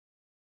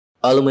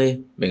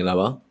အားလုံးပဲမင်္ဂလာ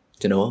ပါ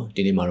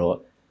ကျွန်တော်ဒီနေ့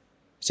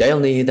မှာတော့ဆရာ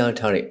ရောက်နေရေး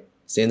သားထား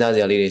တဲ့စဉ်းစား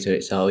စရာလေးတွေဆို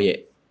တဲ့စာအုပ်ရဲ့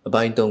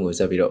အပိုင်း3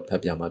ကိုဆက်ပြီးတော့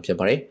ဖတ်ပြမှာဖြစ်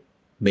ပါ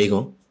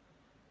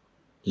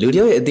တယ်မေကွန်လူတ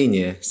ယောက်ရဲ့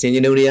အသိဉာဏ်စင်ကြ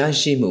ယ်တို့တရား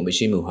ရှိမှု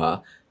မရှိ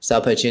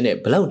မှုဟာစာဖတ်ခြင်းနဲ့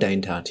ဘလောက်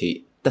တိုင်း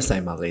ထားထိသက်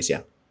ဆိုင်ပါလဲဆရာ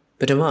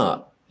ပထ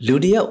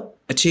မလူတ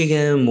ယောက်အ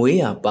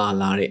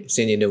ခြေခံမွေးရာပါလာတဲ့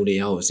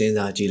စင်ကြယ်တို့တရားကိုစဉ်း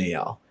စားကြည့်လိုက်ရ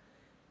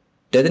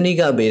အောင်တ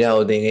သနိကဗေ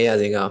ဒကိုသင်ခဲ့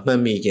ရစဉ်ကအမှတ်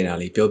မိ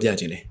ခဲ့တာလေးပြောပြ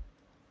ခြ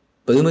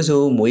င်းလေဘယ်သူမှ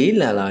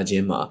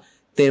ဆိုမွေးလာခြင်း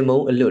မှာသင်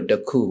မုံအလွတ်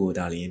တစ်ခုကို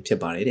သာ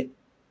လျှင်ဖြစ်ပါတယ်တဲ့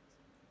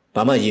။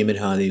ဘာမှရေးမ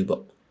ထားသေး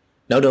ဘူးပေါ့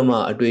။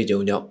နောက်တော့မှအတွေ့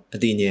အကြုံကြောင့်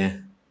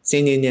အသိဉာဏ်စ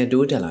င်ဉာဏ်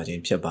တိုး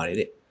တက်လာခြင်းဖြစ်ပါ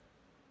တယ်တဲ့။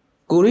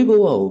ကိုရိဘ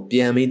ဝကိုပြ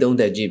န်ပြီးသုံး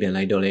သပ်ကြည့်ပြန်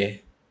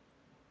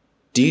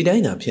လိုက်တော့လေဒီတို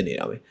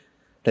င်းသာဖြစ်နေတာပဲ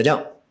။ဒါကြော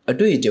င့်အ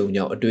တွေ့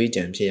အကြုံကြောင့်အတွေ့အ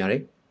ကြံဖြစ်ရ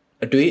တယ်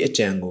။အတွေ့အ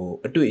ကြံကို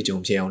အတွေ့အကြုံ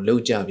ဖြစ်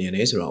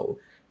အောင်လုပ်ကြပြန်လဲဆိုတော့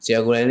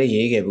ဆရာကိုယ်တိုင်လ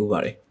ည်းရေးခဲ့ဘူးပါ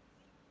တယ်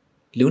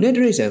။လူ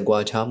နဲ့တိရစ္ဆာန်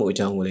ကွာခြားမှု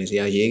အကြောင်းကိုလည်းဆ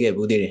ရာရေးခဲ့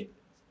ဘူးသေးတယ်။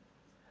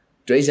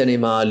တိရစ္ဆာန်တွေ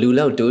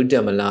မှာလူလောက်တိုး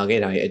တက်မလာ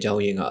ခဲ့တာရဲ့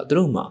အကြောင်းရင်း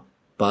ကသူတို့မှာ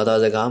ဘာသာ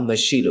စကား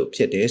မရှိလို့ဖြ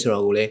စ်တယ်ဆို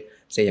တော့ကိုလ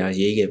ည်းဆရာ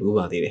ရေးခဲ့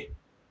ဘူးပါသေးတယ်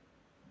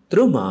။သူ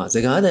တို့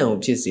မှာစကားတန်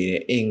အောင်ဖြစ်စေတဲ့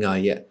အင်္ဂါ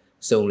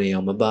ရက်စုံ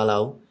လင်အောင်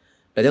မပါလာဘူး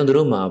။ဒါကြော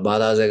င့်သူတို့မှာဘာ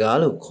သာစကား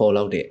လို့ခေါ်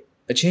လောက်တဲ့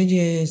အချင်းချ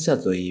င်းဆက်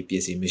သွယ်ရေးပစ္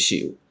စည်းမရှိ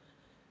ဘူး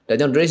။ဒါ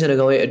ကြောင့်တိရစ္ဆာန်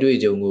ကောင်ရဲ့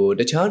အတွေ့အကြုံ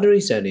ကိုတခြားတိ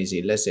ရစ္ဆာန်တွေစီ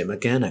လက်ဆင့်မ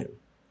ကမ်းနိုင်ဘူး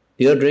။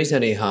ဒီတော့တိ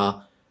ရစ္ဆာန်တွေဟာ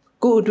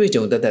ကိုယ့်အတွေ့အ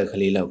ကြုံတတ်က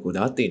လေးလောက်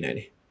ကိုသာသိနိုင်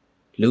တယ်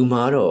။လူ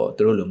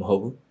မှာတော့သူတို့လို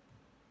မဟုတ်ဘူး။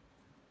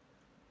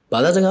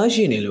ဘာသာစကား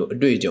ရှိနေလို့အ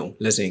တွေ့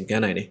အကြုံလက်ဆင့်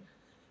ကမ်းနိုင်တယ်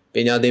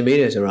ပညာသင်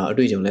ပေးတယ်ဆိုတာအ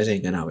တွေ့အကြုံလက်ဆင့်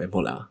ကမ်းတာပဲ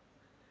မဟုတ်လား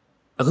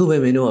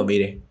အခုပဲမင်းတို့က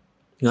မေးတယ်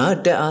ငါ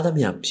တက်အား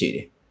သမျှဖြည့်တ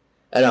ယ်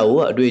အဲ့ဒါကို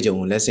ကအတွေ့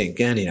အကြုံကိုလက်ဆ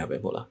င့်က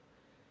မ်းနေတာပဲမဟုတ်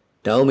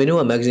လားဒါအောင်မင်းတို့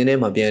ကမဂ္ဂဇ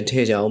င်းထဲမှာပြန်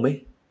ထည့်ကြအောင်မေး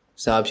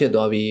စာဖြစ်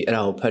သွားပြီး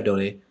အဲ့ဒါကို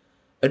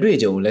ဖတ်တော့လေအတွေ့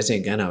အကြုံကိုလက်ဆ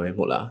င့်ကမ်းတာပဲမ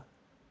ဟုတ်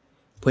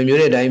လားဖွံ့ဖြိုး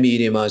တဲ့အတိုင်းပြည်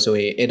တွေမှာ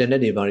ဆိုရင်အင်တာန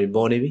က်တွေဘာတွေ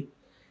ပေါ်နေ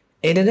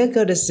ပြီအင်တာ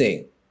နက်ကတဆ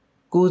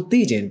င့်ကိုသိ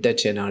ကျင်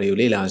တက်ချင်တာတွေ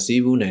ကိုလေ့လာ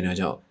စည်းဘူးနိုင်တာ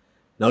ကြော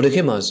င့်နောက်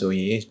တစ်ခေတ်မှာ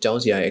ဆိုရင်ကျော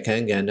င်းဆရာရဲ့အ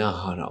ခန်းကဏ္ဍ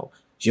ဟာတော့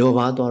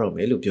ရောပါသွားတော့မ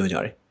ယ်လို့ပြောကြ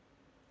တယ်။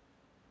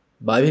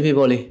ဘာဖြစ်ဖြစ်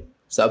ပေါ့လေ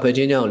စာ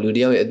ဖတ်ခြင်းကြောင့်လူတ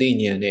ယောက်ရဲ့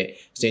အသိဉာဏ်နဲ့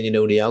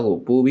စင်ကြယ်တို့တရားကို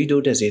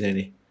ပိုပြီးတိုးတက်စေနိုင်တ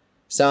ယ်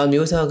။စာ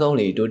မျိုးစားကောင်း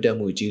တွေတိုးတက်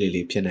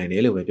မှုကြီးလေးဖြစ်နိုင်တ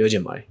ယ်လို့ပဲပြောချင်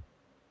ပါတယ်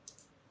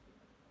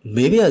။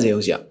မေးပြရစီ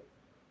အောင်ဆရာ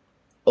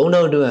။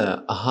အုံနောက်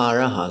အတွက်အာဟာရ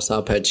ဟာစာ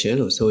ဖတ်ခြင်း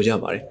လို့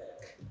ဆိုကြပါတယ်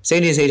။စိ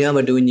တ်နဲ့စိတ်ထား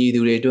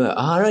မတူညီသူတွေ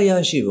အတွက်အာဟာရ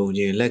ရရှိ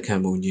ပုံချင်း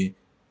လက်ခံပုံချ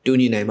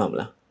င်းတူညီနိုင်မှာမ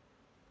လား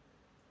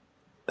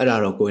။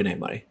အဲ့ဒါတော့ကိုယ်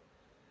နိုင်ပါတယ်။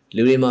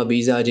လူတွေမှာ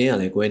ဗီဇာချင်းက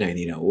လည်းကွဲနိုင်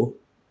နေတာ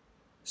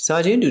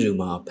ကိုစာချင်းတူတူ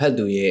မှာဖတ်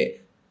သူ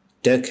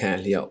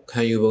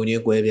ရဲ့ဓာတ်ခံလျောက်ခံယူပုံချ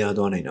င်းကွဲပြား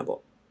သွား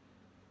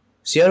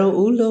နိုင်တာပေါ့ဆရာတော်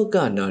ဦးလောက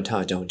နာ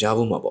ထအကြော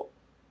င်းကြားဖို့မှာပေါ့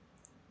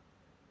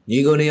ညီ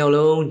ကိုနှစ်ယောက်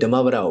လုံးဓမ္မ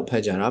ပဒကိုဖ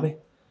တ်ကြတာပဲ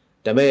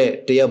ဒါပေ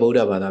မဲ့တယောက်ဗုဒ္ဓ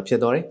ဘာသာဖြစ်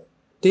သွား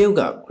တယ်တ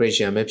ယောက်ကခရစ်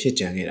ယာန်ပဲဖြစ်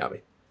ကြံခဲ့တာပဲ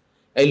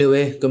အဲ့လို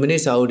ပဲကွန်မြူန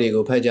စ်စာအုပ်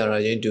တွေကို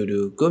ဖတ်ကြတာချင်းတူတူ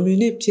ကွန်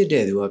မြူနစ်ဖြစ်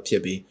တဲ့သူကဖြ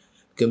စ်ပြီး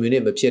ကွန်မြူန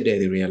စ်မဖြစ်တဲ့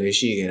သူတွေကလည်း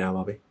ရှိခဲ့တာ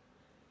ပါပဲ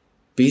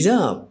ဗီ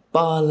ဇာ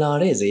ပါလာ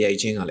တဲ့ဇ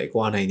ယိုက်ချင်းကလ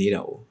ည်းကွာနိုင်သေးတာ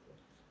哦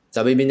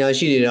ဇာပေ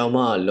ပညာရှိတွေတောင်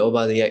မှလောဘ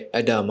ဇယိုက်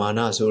အတ္တမာ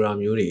နဆိုတာ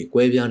မျိုးတွေ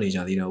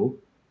ကွဲပြားနေကြသေးတာ哦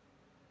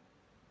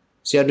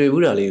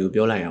ဆရာတွေ့ဘူးတာလေးကို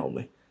ပြောလိုက်အောင်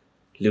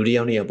မယ်လူတစ်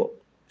ယောက်เนี่ยပေါ့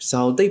စာ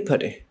အုပ်သိပ်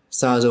ဖတ်တယ်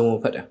စာစုံကို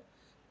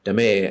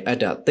ဖတ်တာဒါမဲ့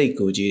အတ္တသိပ်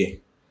ကိုကြီးတယ်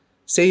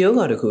စေ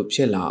ယောဂါတစ်ခုဖြ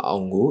စ်လာ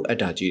အောင်ကို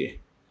အတ္တကြီး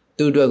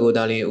တယ်သူ့အတွက်ကို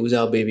ဒါလင်းဦး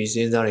စားပေးပြီး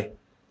စဉ်းစားတယ်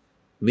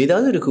မိ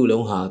သားစုတစ်ခု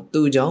လုံးဟာ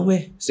သူ့ကြောင့်ပဲ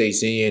စိတ်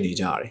ဆင်းရဲနေ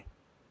ကြ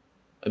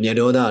တယ်အမျက်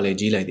ဒေါသလည်း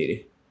ကြီးလိုက်သေး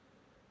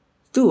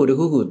တယ်သူ့ကိုတ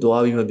ခုခု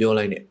သွားပြီး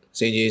မပြောလိုက်နဲ့စ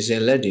င်ကြီး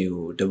စင်လက်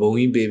တွေကိုတပုံ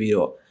ကြီး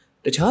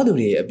ပေးပြီးတော့တခြားသူ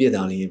တွေရဲ့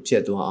အပြစ်သား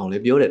လေးဖြတ်သွားအောင်လည်း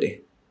ပြောတတ်တယ်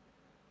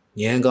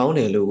။ဉာဏ်ကောင်း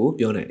တယ်လို့ကို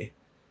ပြောနိုင်တယ်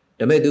။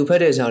ဒါပေမဲ့သူဖတ်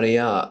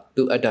တဲ့စာတွေ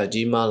ကသူ့အတ္တ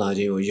ကြီး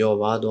မားလာခြင်း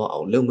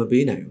ကိုယော်ပါသွားအောင်လုပ်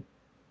မပေးနိုင်ဘူး။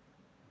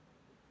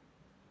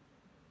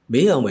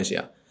မေးအောင်မယ်ဆ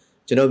ရာ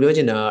။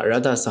ကျွန်တော်ပြောချင်တာရ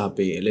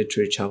တစာပေ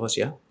literature ပါ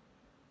ဆရာ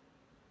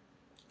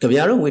။ကြပြ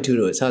တို့ဝိထု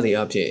တို့စသည်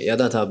အဖြစ်ရ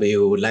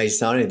တစာပေကို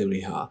လိုက်စား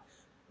တဲ့သူတွေဟာ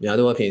များ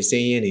သောအားဖြင့်စ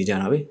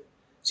င်းရဲနေကြတာပဲ။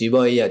ဇီ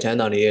ဘရဲ့ချ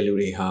မ်းသာနေတဲ့လူ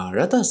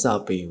တွေဟာရ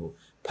တစာပေကို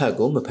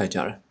ဖတ်ကိုမဖတ်ကြ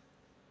တာ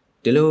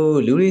ဒီ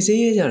လိုလူတွေစင်း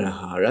ရဲကြတာ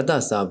ဟာရတ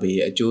စာပေ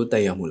ရဲ့အကျိုးသ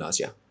က်ရောက်မှုလားဆ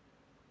ရာ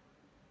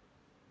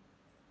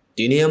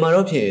ဒီနေရာ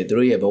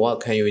မှာတော့ဖြစ်သူတို့ရဲ့ဘဝ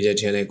ခံယူချက်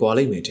ချင်းလဲကွာ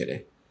လိမ့်မယ်ထင်တယ်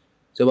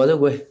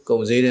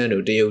ဆိုပါစို့ကွယ်ကုံစည်းတန်း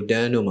တို့တရုတ်တ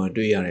န်းတို့မှာ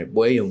တွေ့ရတဲ့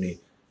ပွဲယုံ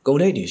တွေကုံ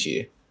ထိပ်တွေရှိ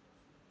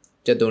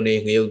တယ်ကျက်သွန်တွေ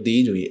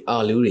ငရုတ်သီး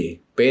တွေအာလူး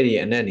တွေပဲတွေ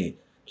အနက်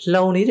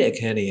တွေလှောင်နေတဲ့အခ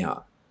န်းတွေ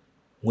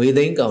ကငွေ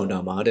သိန်းကောင်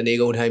တာမှာတနေ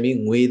ကုန်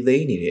ထိုင်ပြီးငွေသိ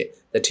န်းနေတဲ့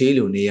တထေး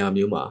လူနေရာ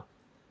မျိုးမှာ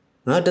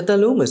ငါတသက်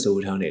လုံး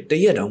မစိုးထားနဲ့တ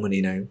ရက်တောင်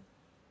မနေနိုင်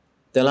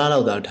ဘူးတ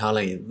လားလောက်သာ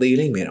ထားလိုက်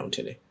ရင်သေလိမ့်မယ်တောင်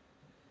ထင်တယ်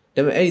။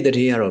ဒါပေမဲ့အဲ့ဒီ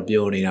တတိယ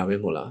ကတော့ပျော်နေတာပဲ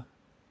မဟုတ်လား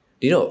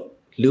။ဒီတော့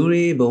လူ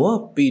တွေဘ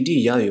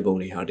ဝပီတိရယူ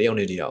ပုံတွေဟာတယောက်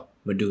နဲ့တ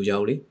ယောက်မတူကြ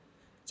ဘူးလေ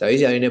။ဇာတိ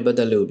ဆရာကြီးနဲ့ပတ်သ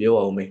က်လို့ပြော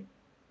အောင်မယ်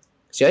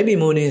။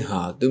ဆရာကြီးမုန်းနေဟာ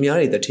သူများ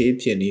တွေတ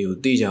ထေးဖြစ်နေကို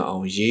သိကြ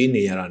အောင်ရေး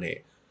နေရတာနဲ့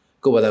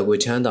ကိုယ့်ဘာသာ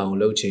ကိုချမ်းသာ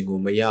အောင်လုပ်ချင်ကို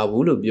မရ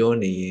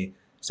ဘူးလို့ပြောနေရင်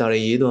စာ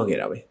ရရေးသွား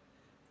ခဲ့တာပဲ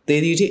။သေ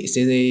ဒီထိအစ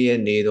င်းစ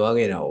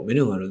င်းရဲနေသွားခဲ့တာကိုမ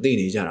င်းတို့ကတော့သိ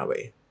နေကြတာပဲ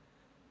။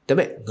ဒါပေ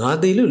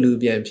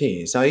မဲ့ငါသေလို့လူပြန်ဖြစ်ရ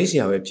င်စာရေးဆ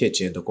ရာပဲဖြစ်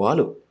ခြင်းတ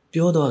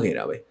ကွာလို့ပြောသွားခဲ့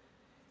တာပဲ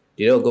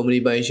ဒီတော့ကုမ္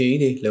ပဏီပိုင်ရှင်ကြီး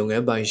တွေလုပ်င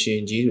န်းပိုင်ရှင်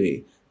ကြီး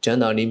တွေချမ်း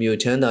သာနည်း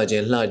မျိုးချမ်းသာခြ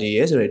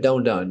င်းလှကြည်ရဲဆိုတဲ့တော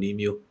င့်တနည်း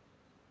မျိုး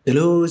ဒီ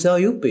လိုစာ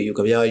ယူပေယူ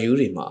ကြပြာယူ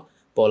တွေမှာ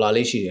ပေါ်လာ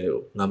လေးရှိတယ်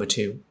လို့ငါမထ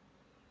င်ဘူး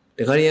တ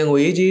ခါတည်း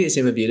ငွေကြီးအစ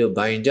င်မပြေလို့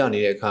ဘိုင်ကြနေ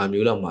တဲ့အခါ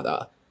မျိုးလောက်မှသာ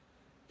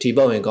ထီ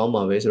ပေါက်ရင်ကောင်း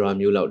မှာပဲဆိုတာ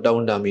မျိုးလောက်တော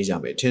င်းတမိကြ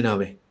မယ်ထင်တာ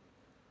ပဲ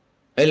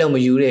အဲ့လောက်မ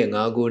ယူတဲ့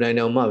ငါကိုယ်တိုင်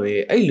တော်မှပဲ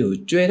အဲ့လို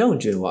ကြွယ်တော့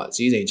ကြွယ်ဝစ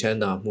ည်းစိမ်ချမ်း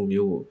သာမှု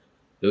မျိုးကို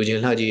လိုချင်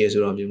လှကြည့်ရဲ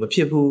ဆိုတော့မျိုးမဖြ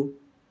စ်ဘူး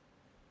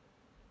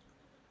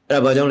အဲ့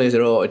ဒါဘာကြောင့်လဲ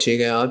ဆိုတော့အခြေ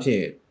ခံအားဖြ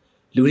င့်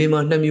လူတွေမှာ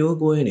နှစ်မျိုး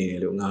ကွဲနေတယ်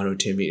လို့ငါတို့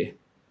ထင်မိတယ်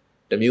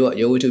တစ်မျိုးက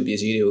ရုပ်ဝတ္ထုပစ္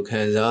စည်းတွေကိုခံ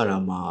စားရတာ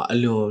မှာအ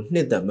လွန်နှ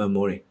စ်သက်မှတ်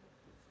မိုးတယ်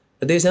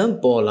အသေးစမ်း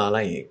ပေါ်လာ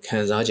လိုက်ရင်ခံ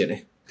စားခြင်းတ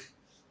ယ်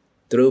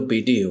သူတို့ပီ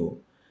တိကို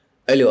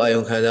အဲ့လိုအာ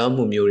ယုံခံစား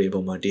မှုမျိုးတွေ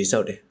ပေါ်မှာတိဆော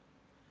က်တယ်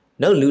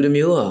နောက်လူတစ်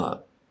မျိုးဟာ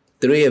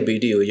သူတို့ရဲ့ပီ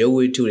တိကိုရုပ်ဝ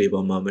တ္ထုတွေ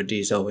ပေါ်မှာမတိ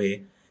ဆောက်ဘဲ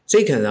စိ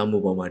တ်ခံစားမှု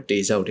ပေါ်မှာတိ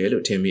ဆောက်တယ်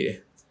လို့ထင်မိတယ်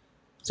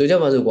ဆိုကြ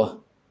ပါစို့ကွာ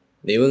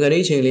နေဝင်က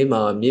လေးချိန်လေး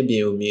မှာမြင့်ပြ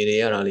င်ကိုမြင်နေ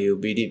ရတာလေးကို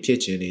ပီတိဖြစ်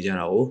ချင်နေကြ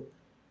တာ哦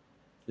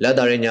လက်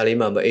သားရဲ့ညာလေး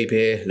မှာမအိပ်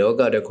ဖဲလော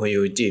ကတခွင်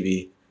ကိုကြည့်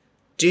ပြီး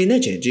ကျေ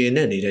နဲ့ချင်းကျေ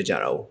နဲ့နေတတ်ကြ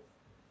တာ哦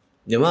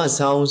မြမ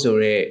ဆောင်းဆို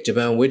တဲ့ဂျပ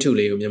န်ဝတ္ထု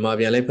လေးကိုမြန်မာ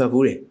ပြန်လိုက်ဖတ်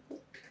ဘူးတယ်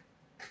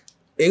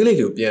အင်္ဂလိပ်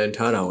လိုပြန်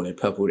ထားတာကိုလည်း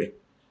ဖတ်ဘူးတယ်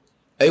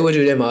အဲ့ဝတ္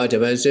ထုထဲမှာဂျ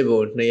ပန်စစ်ဗို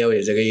လ်2ယောက်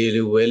ရဲ့စကားရည်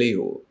လူဝဲလေး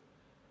ကို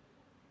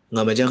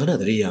ငါမကြခဏ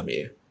သတိရမိ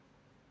တယ်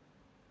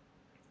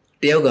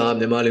တယောက်က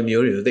မြန်မာလူ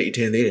မျိုးတွေကိုသိအထ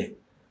င်သေးတယ်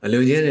အ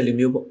လုံချင်းတဲ့လူ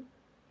မျိုးပေါ့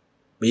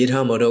မိ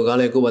ထားမော်တော်ကား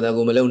လည်းကိုယ့်ဘာသာ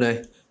ကိုမလုံနိုင်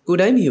ကို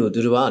တိုင်းပြည်ကိုသူ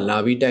တစ်ပါးလာ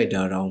ပြီးတိုက်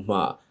တာတောင်မှ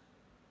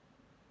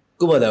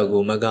ကိုယ့်ဘာသာ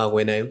ကိုမကာကွ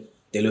ယ်နိုင်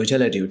ဒီလိုချက်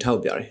လက်တွေကိုထောက်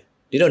ပြတယ်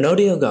ဒီတော့နောက်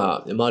တစ်ယောက်က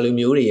မြန်မာလူ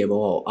မျိုးတွေရဲ့ဘ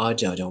ဝကိုအား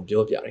ကြကြောင်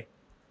ပြောပြတယ်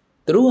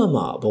သူတို့က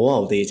မှဘဝကို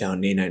သေးချာ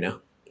နေနိုင်တာ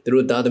သူ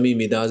တို့သားသမီး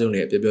မိသားစု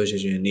နဲ့ပျော်ပျော်ရွှ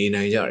င်ရွှင်နေ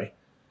နိုင်ကြတယ်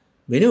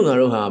မင်းတို့ငါ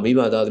တို့ဟာမိဘ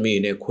သားသမီး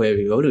တွေနဲ့ခွဲ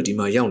ပြီးဘာလို့ဒီ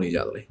မှာရောက်နေကြ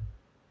သလဲ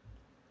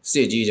စ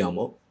စ်ကြီးကြောင်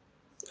မို့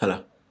ဟာ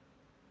လား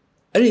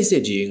အဲ့ဒီစ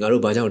စ်ကြီးငါ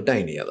တို့ဘာကြောင့်တို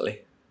က်နေရသလဲ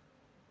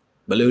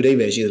ဘလို့အိ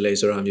ဗယ်ရှိသလဲ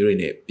ဆိုတာမျိုးတွေ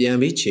နဲ့ပြန်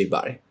ပြီးခြေ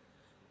ပါတယ်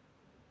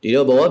ဒီ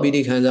တော့ဘဝပီ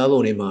တိခံစားပုံ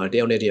တွေမှာတ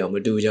ယောက်နဲ့တယောက်မ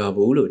တူကြ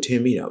ဘူးလို့ထ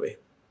င်မိတာပဲ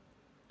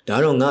ဒါ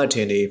တော့ငါအထ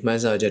င်တွေမှ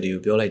န်းဆချက်တွေ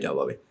ကိုပြောလိုက်တာ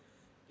ပါပဲ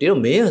ဒီ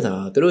တော့မင်းရတာ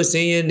သူတို့စ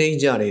င်းရဲနှိမ့်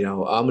ကြနေတာ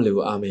ကိုအားမ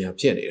လို့အားမရ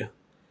ဖြစ်နေတာ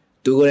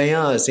သူကိုယ်တိုင်က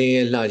စင်း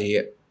ရဲလှကြီး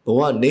ရဲ့ဘဝ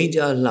နှိမ့်ကြ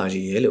လှ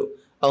ကြီးရဲ့လို့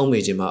အောက်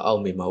မေ့ခြင်းမှာအော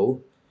က်မေ့မှာဟုတ်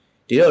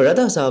ဒီတော့ရတ္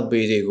တစာပေ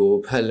တွေကို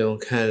ဖတ်လွန်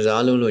ခံ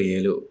စားလို့ရဲ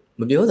လို့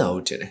မပြောတာဟု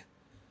တ်ထင်တယ်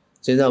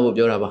စဉ်းစားဖို့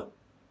ပြောတာပါ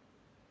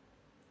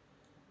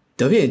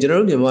ဒါဖြင့်ကျွန်တော်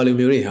တို့မြန်မာလူ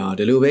မျိုးတွေဟာ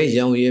ဒီလိုပဲ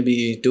ရောင်ရဲ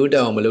ပြီးတိုးတ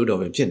က်အောင်မလုပ်တော့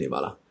ဘဲဖြစ်နေပါ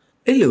လား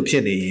အဲ့လိုဖြ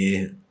စ်နေရ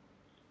င်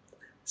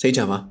စိတ်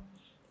ချပါ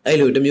အဲ့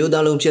လိုတစ်မျိုး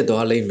သားလုံးဖြစ်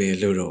သွားလိမ့်မယ်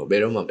လို့တော့ဘယ်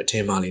တော့မှမထ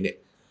င်ပါလိမ့်နဲ့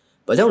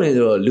ဘာကြောင့်လဲ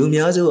ဆိုတော့လူ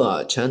များစုက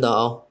ချမ်းသာ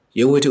အောင်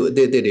ရုပ်ဝတ္ထုအသ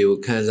စ်တွေကို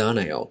ခံစား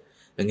နိုင်အောင်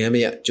အငမ်းမ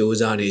ရစူး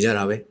စမ်းနေကြ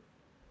တာပဲ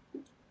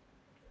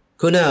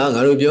ခုနက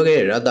ငါတို့ပြောခဲ့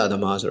တဲ့ရတ္တသ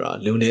မားဆိုတာ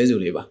လူနည်းစု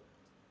လေးပါ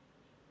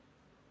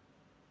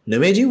န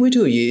မေကြီးဝိ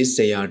ထုရေးဆ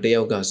ရာတ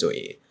ယောက်ကဆိုရ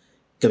င်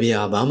ကြပြာ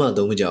ဘာမှ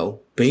သုံးမကြဘူး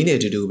ဘိန်းနဲ့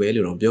တူတူပဲ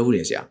လို့တော့ပြောဘူး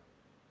လေဆရာ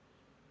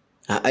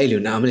အဲ့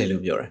လိုနားမလဲ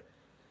လို့ပြောတာ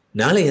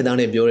နားလေရတဲ့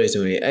နဲ့ပြောရဲ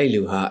ဆိုရင်အဲ့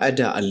လူဟာအတ္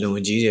တအလွန်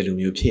ကြီးတဲ့လူ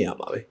မျိုးဖြစ်ရ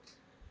မှာပဲ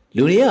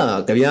လူတွေက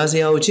ကြပြာဆ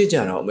ရာကိုချစ်ကြ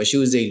တာမရှု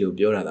စိတ်လို့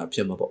ပြောတာသာဖြ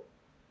စ်မှာပေါ့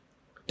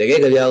တကယ်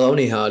ကြပြာကောင်း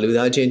တွေဟာလူ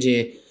သားချင်းချ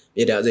င်း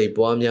မေတ္တာစိတ်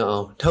ပွားများအော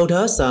င်ထောက်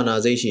ထားစာနာ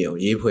စိတ်ရှိအောင်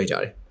ရေးဖွဲ့ကြ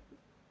တယ်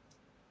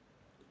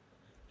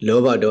လော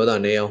ဘဒေါသ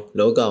နဲ့အောင်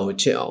လောကကို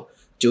ချစ်အောင်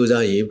ကြိုး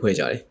စားရေးဖွဲ့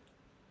ကြတယ်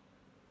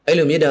အဲ့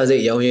လိုမေတ္တာစိ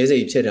တ်ရောင်ရဲစိ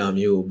တ်ဖြစ်တာ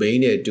မျိုးဘိ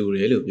န်းနဲ့တူတ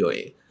ယ်လို့ပြောရ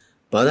င်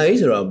ဘာသာရေး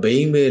ဆိုတော့ဘိ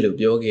န်းပဲလို့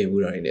ပြောခဲ့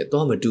ဘူးတာတွေနဲ့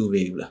တော့မတူ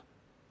ပေဘူးလား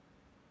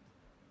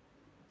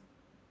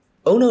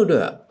အုံနောက်အတွ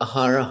က်အာ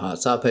ဟာရဟာ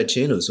စာဖတ်ခြ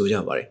င်းလို့ဆိုကြ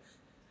ပါတယ်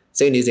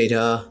စိတ်နေစိတ်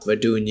ထားမ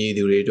တူညီ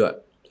သူတွေအတွက်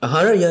အာဟာ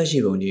ရရရှိ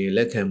ပုံကြီးလ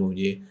က်ခံပုံ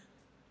ကြီး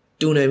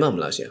တူနိုင်မှာမ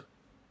လားဆရာ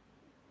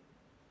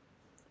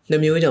နှ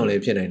စ်မျိုးကြောင့်လ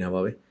ည်းဖြစ်နိုင်တာပါ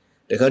ပဲ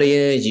တခါတည်း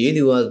ရေး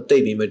သူကတိ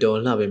တ်ပြီးမတော်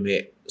လှပဲ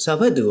မဲ့စာ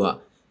ဖတ်သူက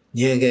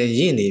ညံကန်ရ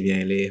င့်နေပြ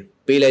န်လေ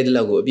ပေးလိုက်တဲ့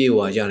လောက်ကိုအပြည့်အဝ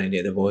ရနိုင်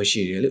တဲ့သဘော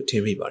ရှိတယ်လို့ထ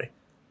င်မိပါတယ်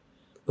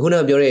အခုန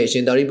ပြောတဲ့ရှ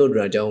င်သာရိပုတ္တ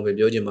ရာအကြောင်းပဲ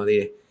ပြောချင်ပါသေး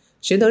တယ်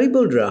ရှင်သာရိ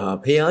ပုတ္တရာဟာ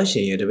ဖျားရှ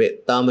င်ရဲ့တပည့်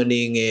တာမ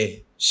ဏေငယ်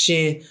ရှ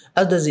င်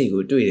အတ္တစီ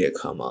ကိုတွေ့တဲ့အ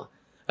ခါမှာ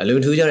အလွ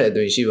န်ထူးခြားတဲ့အ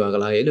သွင်ရှိပါက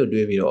လားလို့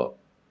တွေးပြီးတော့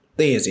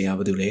သိရစရာ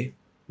ဘာလို့လဲ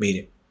မေးတ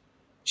ယ်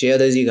ရှင်အ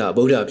တ္တစီက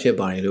ဗုဒ္ဓဖြစ်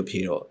ပါတယ်လို့ဖြေ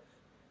တော့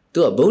သူ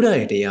ကဗုဒ္ဓ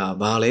ရဲ့တရား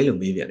ဘာလဲလို့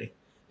မေးပြန်တယ်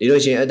ဒီလို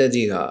ရှင်အတ္တ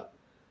စီက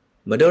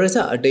မတော်ရဆ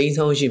အတိန်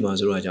ဆောင်ရှိမှ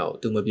ဆိုတော့ကြောင့်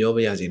သူမပြော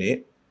ပြရစေနဲ့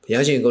ဘု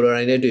ရားရှင်ကိုရို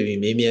ရိုင်းနဲ့တွေ့ပြီး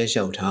မေးမြန်း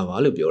ရှောက်ထားပါ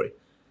လို့ပြောတယ်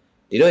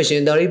ဒီတော့ရှ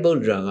င်သာရိပုတ္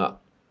တရာက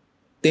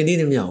တင်သီး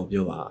သမျှကို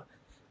ပြောပါ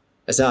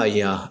အစအ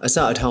ရာအစ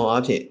အထောင်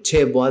အားဖြင့်ခြေ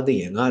ပွားသိ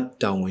ရင်ငါ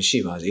တောင်းဝန်ရှိ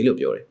ပါစေလို့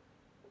ပြောတယ်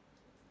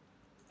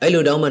အဲ့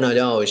လိုတောင်းပန်တာ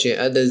ကြောင့်ရှင်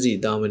အတ္တစီ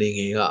တာမဏေင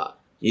ယ်က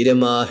ရေဓ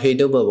မာဟေ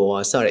တုပ္ပဘဝ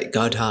စတဲ့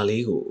ဂါထာ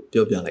လေးကို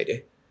ပြောပြလိုက်တယ်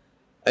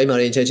အဲ့မှာ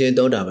ရင်ချက်ချင်း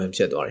သောတာပန်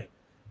ဖြစ်သွားတယ်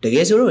တက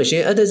ယ်ဆိုတော့ရှ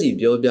င်အတ္တစီ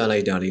ပြောပြလို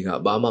က်တာလေးက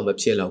ဘာမှမ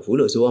ဖြစ်တော့ဘူး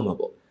လို့ဆိုရမှာ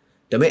ပေါ့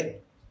ဒါပေမဲ့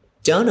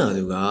ကြားနာ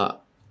သူကဘယ်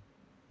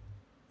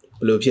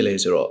လိုဖြစ်လဲ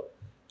ဆိုတော့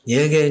ဉာ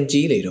ဏ်ကန်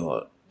ကြီးလေတော့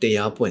တ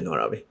ရားပွင့်သွား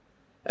တာပဲ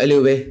အဲ့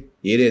လိုပဲ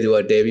ရေးတဲ့သူက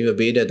တဲပြီးမ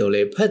ပေးတတ်တော့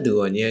လေဖတ်သူ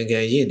ကဉာဏ်က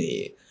န်ရင့်နေ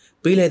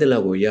ပေးလိုက်တဲ့လော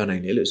က်ကိုရနို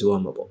င်တယ်လို့ဆိုရ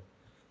မှာပေါ့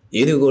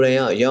ရေးသူကိုယ်တိုင်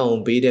ကရအော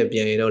င်ပေးတဲ့ပြ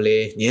န်ရင်တော့လေ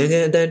ဉာဏ်က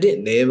န်အတန်တစ်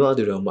နေပါ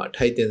သူတော်မှ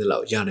ထိုက်တဲ့လော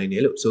က်ရနိုင်တ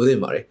ယ်လို့ဆိုသင့်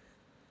ပါတယ်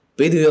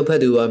ပေးသူရောဖတ်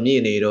သူကမြ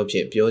င့်နေတော့ဖြ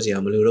င့်ပြောစရာ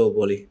မလိုတော့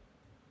ဘူးလေ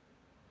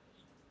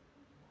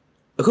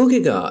အခုခေ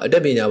တ်ကအတ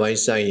တ်ပညာပိုင်း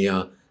ဆိုင်ရာ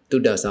တု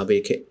တ္တစာပေ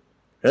ခေတ်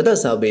Rather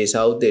Sabi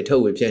South the Tow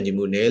with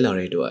Pianimu Nela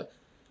Redua.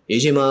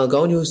 Ishima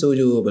Gonu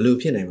Soju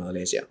Balupian and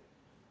Malaysia.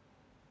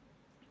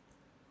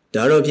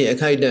 Daropi a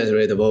kite dance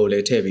read the bowl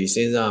let heavy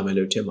since I'm a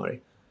lutimari.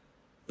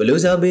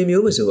 Baluza be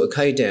musu a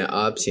kite dance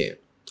up here.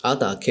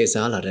 Ata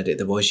Kesala at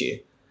the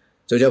Boshi.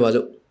 So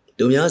Jabazo.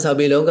 Dumia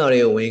Sabi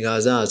Logare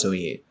Wingaza so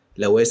ye.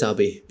 Lawe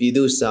Sabi,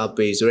 Pidu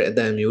Sabi, Red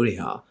than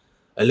Muriha.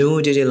 A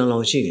loon jitting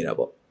along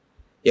shigable.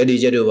 Yadi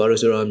Jedu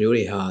Varusura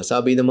Muriha,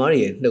 Sabi the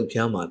Marian, no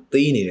Piama,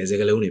 Tini as a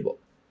galonibo.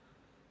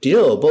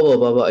 Tiro, Bobo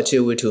Baba, a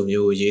chill with 2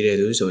 mu,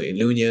 Yedu so in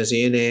Lunia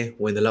Siene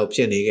when the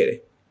Laupian get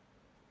it.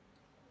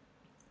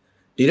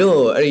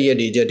 Tiro,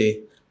 Ariadi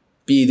Jetty,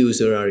 Pidu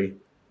Surari.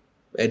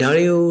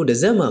 Adario, the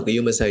Zama,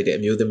 you must say that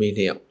mu the mean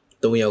here.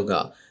 Don't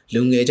yoga,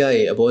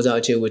 Lungajai, a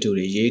boza chill with 2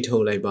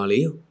 Yeto like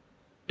Bali.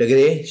 The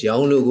gray,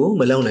 young Lugu,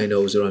 Malone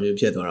knows around you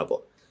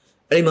Pietorabo.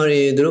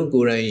 Arimari,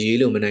 Druguran,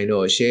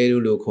 Yilumanino,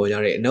 Shedu,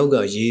 Kojare,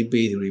 Noga, Ye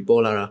be the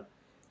Ribolara,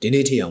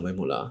 Dinity on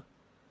Memula.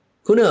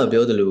 Kuna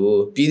build the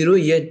Lu, Pedro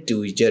yet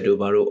to Jetu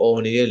Baru,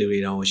 or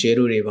nearly on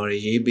Shedu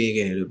Rivari, Ye big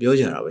and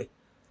Lubiojarawe.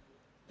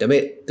 The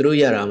mate through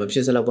Yaram of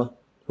Chisalapa,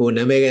 who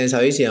Namegan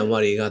Saisia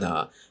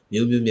Marigata,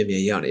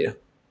 Yumi Yanida.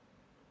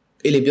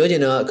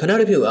 Ilibiogena,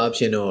 Canarapio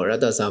option or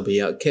Rata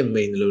Sabia, Kim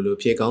main Lulu,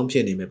 Piacom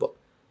Pianimebo.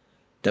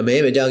 The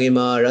May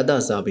Jagima, Rata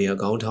Sabia,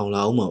 Count Town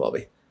Lauma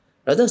Baby.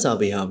 Rata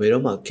Sabia,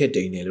 Veroma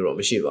Kitty in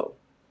Romishivo.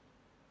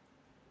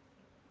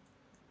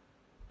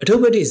 A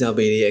Tobati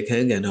Sabi, a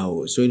Kangan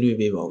house, soon we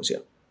be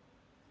Mosia.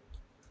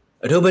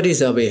 A Tobati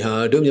Sabi,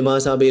 ha, Dumima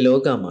Sabi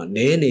Logama,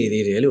 Nene,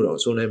 the Eluro,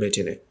 soon I met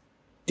in it.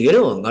 The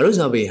other one,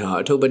 Garusabi,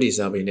 ha, Tobati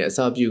Sabi, net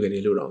Sab you get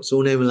Eluro,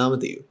 soon I will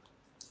love you.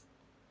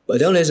 But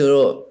don't let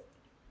her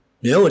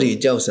Melody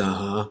Jousa,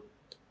 ha.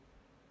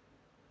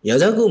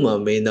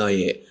 Yazaguma may not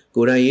yet,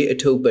 Gurai a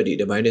Tobati,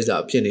 the minders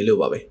up, Piani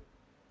Lubabe.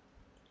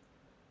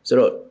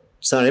 So,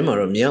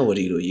 Sarimaro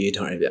Miawadi, ye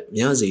tarabia,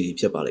 Miazi,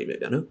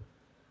 Piapali, no?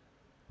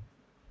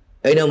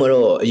 I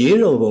know a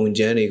year of one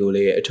journey go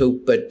lay a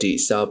Tobati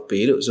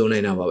Sabi, so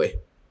Nanababe.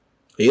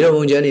 A year of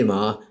one journey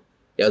ma,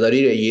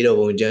 Yadari a year of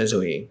one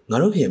jansoing,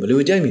 none of him,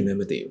 Blue Jamie,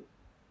 remember you.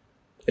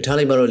 A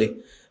tally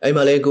baroli, I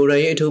malay go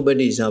ray a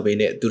Tobati Sabi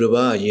net,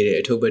 Duraba, ye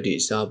a Tobati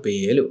Sabi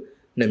yellow,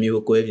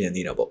 Namu Quavian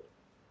Dinabo.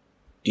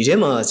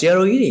 Dijema,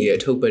 Sierra a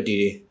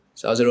Tobati,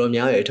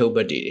 Sazaromia a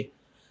Tobati.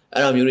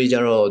 Aram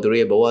Yurijaro, the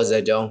Reba was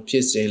a John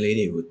Piston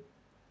Ladywood.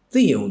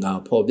 The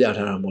Yonda, Pop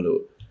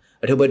Yataramolo.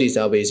 A Tobati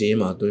Sabi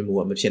Sima doing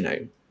what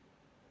Machine.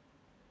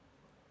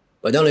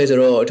 But down later,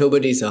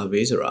 Tobati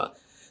Sabi Sura.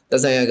 The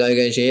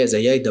Sayaga she as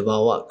a yay the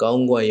Bawa,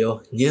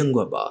 Gongwayo,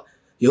 Nyangwaba.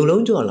 You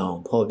long to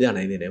allow Pop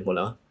Yana in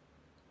Emola.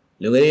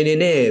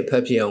 Lugane,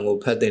 Papian will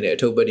pat in a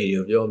Tobati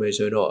of your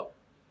Mesoro.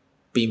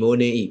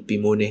 Bimone,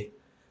 Bimone.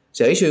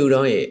 Say, you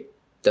don't eat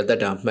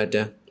that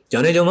matter.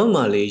 Janejo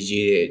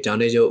Mamali,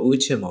 Janejo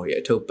Uchemo,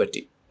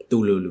 Topati,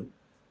 Tululu.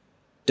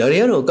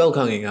 Dariano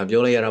Gaukang of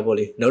Yola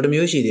Yaraboli, no the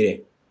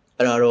music.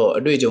 Araro,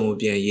 a dream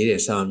be a year,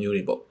 some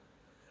muribo.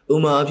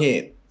 Uma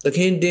Pien, the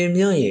king de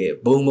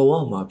Miaye,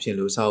 Bomawama,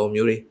 Pielu Sao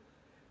Muri.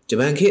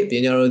 Japan Kip,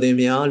 Piano de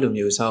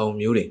Mialu, Sao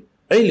Muri.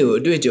 Ailu,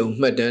 Drejo,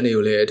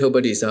 Madanule,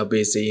 Topati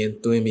Sabi,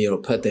 seeing 2 meal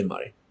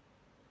patemari.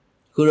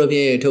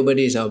 Kurapie,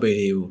 Topati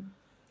Sabi,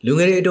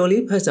 Lungare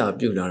Dolly pass up,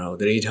 you know,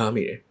 the 8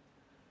 hammer.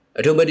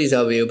 A Tobati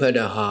Sabi,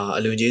 Pada ha,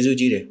 a Lujesu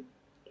Gide.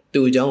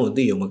 2 John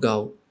Dio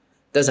Macau.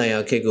 That's I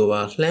a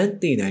Kekova, land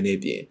Tina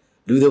Napier.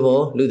 Do the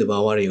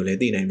ball, you let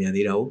Tina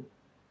Miadiro.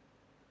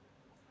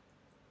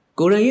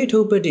 Goraye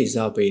Tobati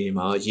Sabi,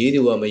 Ma, Yedu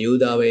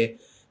Mayudawe,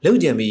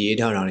 Lujami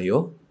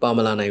Yetarario,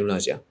 Pamalana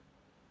Unasia.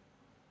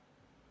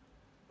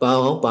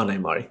 Pao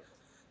Panamari.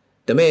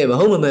 The may of a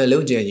home man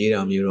Lujan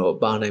Yera Muro,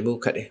 Panamu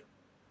Kade.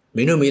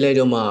 Minu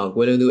Miledoma,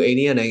 Gwelu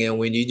Anian and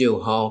when you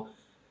do how.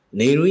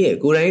 Neri,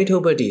 Goraye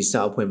Tobati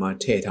Sapwema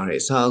Tetare,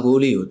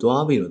 Saguli,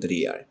 Dwabi of the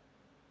year.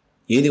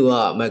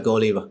 Yedua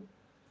Magoliva.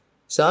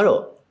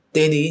 Saro,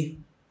 Deni,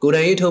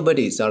 Goraye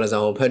Tobati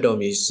Sarazao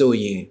Petomi so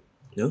yin,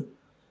 no?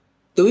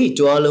 To eat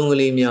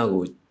Joalongli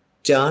Miago,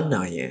 Jan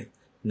Nayan,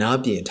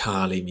 Nabi and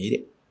Tali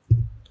made.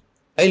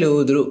 I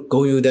lo drew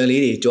go you the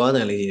lady, Joan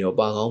lady or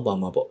Bagao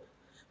Bamabo.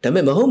 The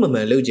member home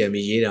man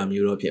Lujami Yeram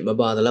European,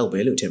 Baba the Low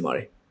Belu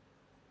Temari.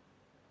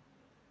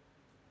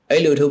 I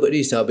lo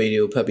Tobati Sabi,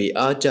 Papi,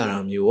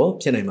 Ajaram, you or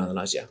Piana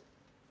Malasia.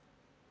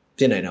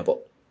 Piana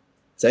Nabo.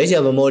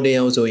 Saisia Mamode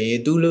also ye,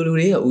 do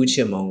Luluria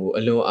Uchiamongo, a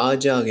low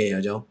Aja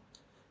Gayajo.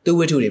 Do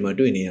we to him a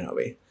doing near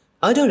away.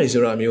 Aja is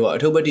around you,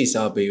 Tobati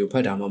Sabi,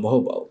 Padama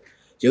Mobo.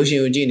 Yoshi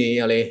Eugene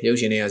Yale,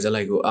 Yoshine as a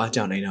Lago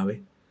Aja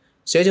Nainawe.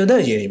 Sajo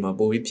that Yerima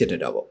Boy Pieta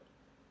Double.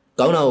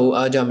 Gauna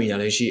Aja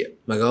Minalishi,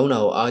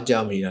 Magauna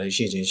Aja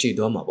Minalishi, and she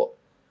domabo.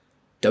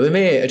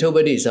 Tabime, a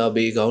Tobati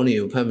Sabi, Gauni,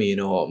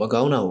 Pamino,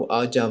 Magauna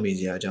Aja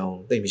Mizia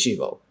John, they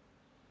Mishibo.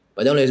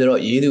 But don't let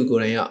Yedu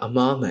Goraya, a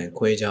mamma and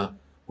Quaja,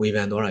 we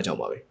Vandora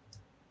Jamabe.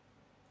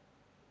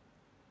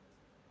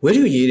 Where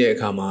do ye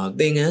come out?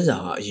 Thing as a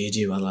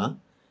Yijivala?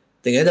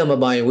 Thing as I'm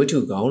buying with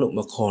 2 gown of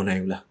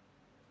Macornangla.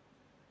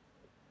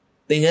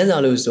 Thing as I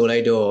lose so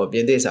like door,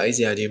 Bientes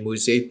Isia de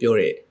Muse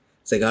Pure,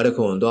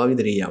 Sagadaco and Dog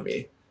the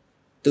Yami.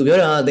 သူပြော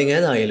တာသင်ခ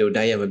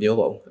န်းစာရေလို့တိုင်းရ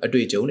မပြောပါဘူး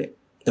အတွေ့အကြုံ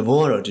နဲ့သ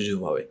ဘောကတော့တူတူ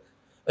ပါပဲ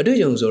အတွေ့အ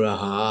ကြုံ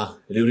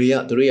ဆိုတာဟာလူတွေ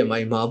ကသူတို့ရဲ့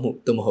မိုင်းမားမှု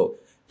သို့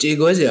မဟုတ်ကြေ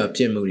ကွဲစရာ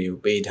ဖြစ်မှုတွေ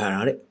ကိုပေး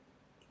ထားတာတဲ့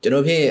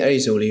ကျွန်တော်ဖြစ်ရင်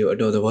အဲ့ဒီဆိုလေးကို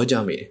အတော်သ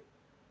ဘောကျမိတယ်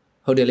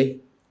ဟုတ်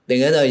တယ်လေသင်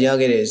ခန်းစာ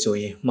ရခဲ့တဲ့ဆို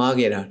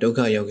ရင်မှားခဲ့တာဒုက္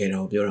ခရောက်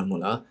ခဲ့တာကိုပြောတာ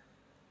မဟုတ်လား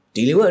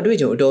ဒီလူကအတွေ့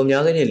အကြုံအတော်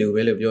များခဲ့တဲ့လူပဲ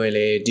လို့ပြော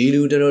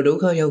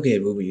ရင်လေဒီလူတော်တော်ဒုက္ခရောက်ခဲ့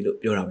ဘူးပြီလို့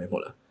ပြောတာပဲ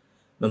မဟုတ်လား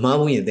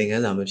မမှားဘူးရင်သင်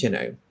ခန်းစာ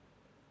မဖြစ်နိုင်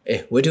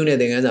ဘူးဝိထုနဲ့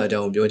သင်ခန်းစာအကြော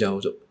င်းပြောကြအော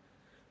င်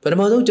ဆိုပ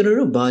ထမဆုံး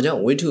ကျွန်တော်တို့ဘာကြောင့်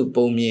ဝိထု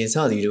ပုံမြင်စ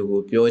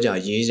သည်တို့ကိုပြောကြ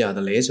ရေးကြတ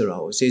ယ်လဲ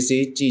ဆိုတာကိုစစ်စ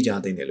စ်ကြ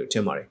ည့်ကြသင့်တယ်လို့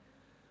ထင်ပါတယ်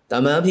။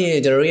တာမန်အဖြ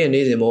စ်ကျွန်တော်တို့ရဲ့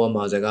နေ့စဉ်ဘဝ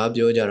မှာစ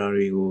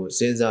ကားပြောကြတာတွေကိုစ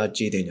ဉ်းစားကြ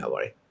ည့်သ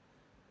င့်ကြပါတယ်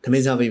။သမ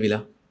င်းစားပေးပြီ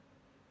လား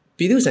။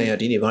ပြည်သူ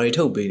ဆိုင်ရာဒီနေ့ဘာ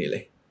တွေထုတ်ပေးနေလဲ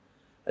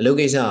။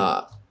အလုပ်ကိစ္စ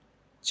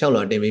6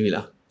လတင်ပေးပြီ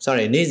လား။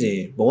စတဲ့နေ့စဉ်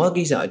ဘဝ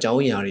ကိစ္စအကြော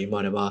င်းအရာ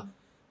တွေမှတပါ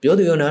ပြော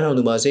သူရောနား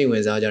ထောင်သူမှစိတ်ဝ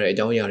င်စားကြတဲ့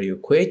အကြောင်းအရာတွေ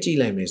ကိုခွဲကြ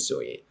ည့်လိုက်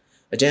မယ်ဆို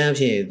ရင်အကြမ်းအ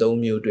ဖြစ်3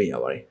မျိုးတွေ့ရ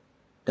ပါတယ်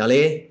။ဒါ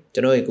လည်း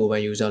ကျွန်တော်ရဲ့ကိုယ်ပို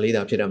င် user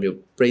လေးတာဖြစ်တာမျိုး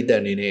ပြည့်တဲ့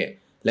အနေနဲ့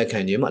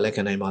လက်ခံခြင်းမှ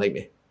လက်ခံနိုင်ပါလိမ့်မ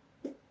ယ်။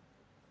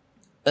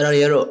အဲ့ဒါတွေ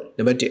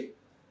ကတော့နံပါတ်1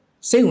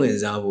စိတ်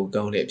ဝင်စားဖို့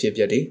ကောင်းတဲ့အဖြစ်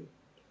အပျက်တွေ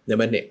နံ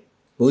ပါတ်2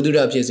ဘုဒ္ဓရ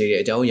ဖြစ်စေ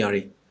တဲ့အကြောင်းအရာ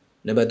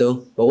တွေနံပါတ်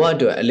3ဘဝ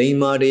အတွက်အလိမ္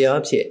မာတရား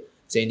ဖြစ်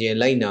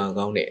စင်ကြင်လိုက်နာ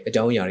ကောင်းတဲ့အ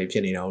ကြောင်းအရာ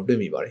တွေဖြစ်နေတာကိုတွေ့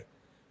မိပါတယ်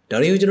။ဒါ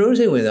တွေကို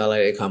ကျွန်တော်တို့စိတ်ဝင်စားလို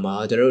က်တဲ့အခါ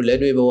မှာကျွန်တော်တို့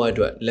လက်တွေ့ဘဝအ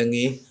တွက်လက်င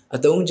င်းအ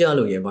သုံးချ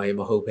လို့ရပါရင်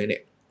မဟုတ်ဘဲနဲ့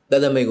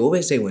တသက်မိတ်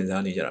ကိုပဲစိတ်ဝင်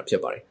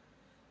စားနေကြတာဖြစ်ပါတယ်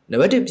။နံ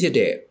ပါတ်1ဖြစ်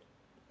တဲ့အ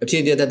ဖြ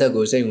စ်အပျက်တတ်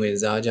ကိုစိတ်ဝင်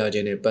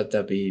စားကြခြင်းနဲ့ပတ်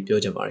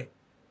သက်ပြီးပြောချင်ပါတယ်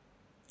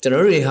။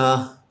ကျွန်တော်တို့တွေဟာ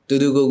တူ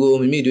တူ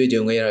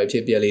ကိုမိမိတွေ့ကြုံခဲ့ရတဲ့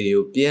အဖြစ်အပျက်လေးတွေ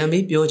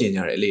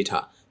ကိုပြန်ပြီးပြောချင်ကြတဲ့အလေး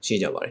ထားရှိ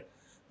ကြပါတယ်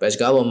။ဘတ်စ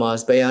ကားပေါ်မှာ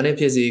စပယ်ယာ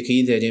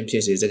နဲ့ဖြစ်စေခီးသည်ချင်းဖြ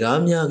စ်စေစကား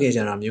များ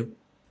ခဲ့ကြတာမျိုး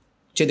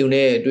ချစ်သူ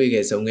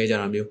နဲ့တွေ့ခဲ့ဆုံခဲ့ကြ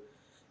တာ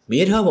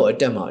မျိုးမိထားပေါ်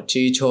အတက်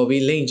မှာချီ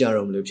ချော်ပြီးလိမ့်ကြ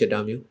တော့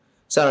မလို့ဖြစ်တာမျိုး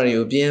စတာတွေ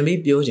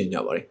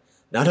ကိုပြန်ပြီးပြောချင်ကြပါတယ်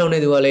။နားထောင်နေ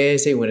သူကလ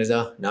ည်းစိတ်ဝင်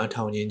စားနား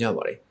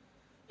ထောင်ချင်ကြပါတယ်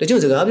။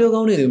တချို့စကားပြော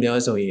ကောင်းနေသူများ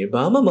ဆိုရင်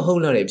ဘာမှ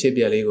မဟုတ်လာတဲ့အဖြစ်အ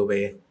ပျက်လေးကိုပဲ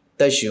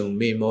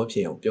တက်ရှုံမေ့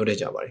မောဖြစ်အောင်ပြော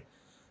တတ်ကြပါတယ်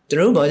။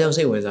ကျွန်တော်တို့ဘာကြောင့်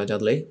စိတ်ဝင်စားကြ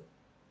သလဲ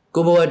။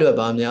ကိုဘဝအတွက်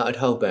ဘာများ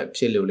အထောက်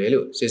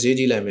ပံ့ဖြစ်လို့လဲလို့စစ်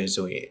ဆေးကြည့်လိုက်မယ်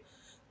ဆိုရင်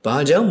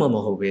ဘာကြောင့်မှမ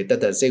ဟုတ်ပဲ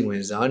တတ်စိတ်ဝ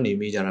င်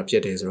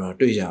စားနေမိကြတာဖြစ်တယ်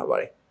ဆိုတာတွေ့ကြရပါ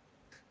တယ်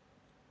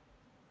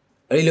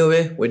။အဲဒီ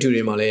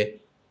လိုပဲဝိထုတွေမှာလ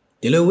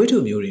ည်းဒီလိုဝိထု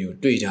မျိုးတွေ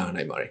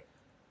ကိုတွေ့ကြနိုင်ပါတယ်။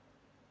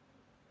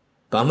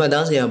ဘာမှ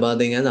သားစရာဘာ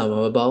သင်ခ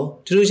န်းစာမှမပေါ့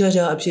ထူးထူးခြား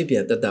ခြား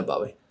အဖြစ်ပြတတ်ပါ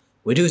ပဲ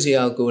။ဝိထု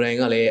စရာကိုယ်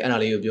တိုင်ကလည်း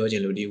အဲ့ဒါလေး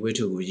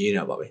ကိုပြောချင်လို့ဒီဝိထုကို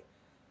ရေးတာပါပဲ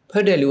။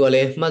ဖတ်တဲ့လူကလ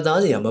ည်းမှတ်သား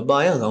စရာမပါ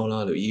ရကော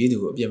င်းလားလို့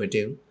ရေးသူကိုအပြစ်မ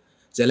တင်ဘူး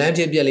။ဇလ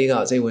န်းဖြစ်ပြက်လေး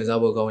ကစိတ်ဝင်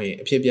စားဖို့ကောင်းရင်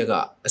အဖြစ်ပြက်က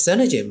အစ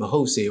မ်းတကျ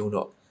မဟုတ်စေအောင်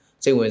တော့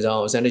စိတ်ဝင်စား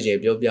အောင်အစမ်း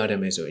တကျပြောပြတယ်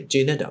မယ်ဆိုရင်ကျေ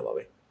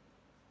နပ်တာပါပဲ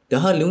။ဒါ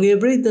ဟာလူ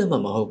ငယ်ပရိ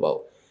သတ်မှမဟုတ်ပါ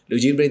ဘူး။လူ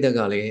ကြီးပရိသတ်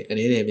ကလည်းအ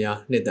နေ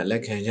နဲ့များနှစ်သက်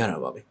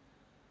လက်ခံကြတာပါပဲ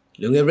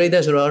။လူငယ်ပရိ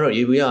သတ်ဆိုတော့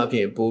ရေဘူးရ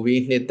အဖြစ်ပိုပြီး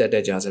နှစ်သက်တ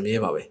တ်ကြစမြဲ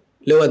ပါပဲ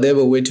။လောအပ်တဲ့ဘ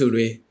ဝိထု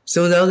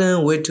တွေစုံစမ်းကန်း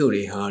ဝိထု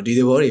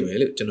တွေဟာဒီသဘောတွေပဲ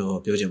လို့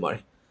ကျွန်တော်ပြောချင်ပါတယ်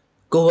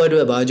။ကိုယ့်ဘဝ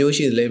အတွက်ဘာကြိုး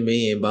ရှိသလဲ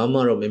မင်း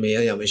ရင်ဘာမှတော့မ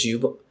မေ့ရမရှိ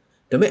ဘူးပေါ့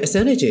။ဒါပေမဲ့အ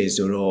စမ်း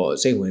တကျဆိုတော့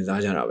စိတ်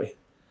ဝင်စားကြတာပဲ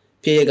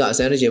။ဖြစ်ရကအစ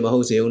မ်းတကျ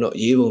မဟုတ်စေအောင်တော့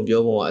ရေးပုံပြော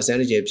ပုံကအစ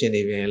မ်းတကျဖြစ်နေ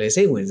ပြန်ရင်လ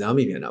ည်းစိတ်ဝင်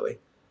စားမိပြန်တာပဲ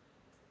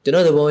။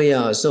ကျွန်တော်သဘောအ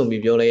ရစွန့်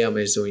ပြီးပြောလိုက်ရ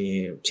မယ်ဆို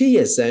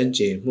ရင်ဖြစ်ရစမ်း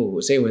ကျင်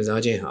မှုကိုစိတ်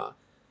ဝင်စားခြ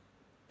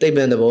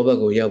င်းဟာတိတ်ပံသဘောဘက်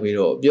ကိုရောက်ပြီး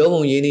တော့ပြော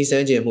ပုံရင်းနှီးစ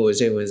မ်းကျင်မှု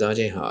ကိုစိတ်ဝင်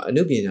စားခြင်းဟာ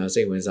အနုပညာ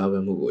စိတ်ဝင်စား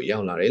မှုကို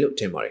ရောက်လာတယ်လို့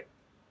ထင်ပါတယ်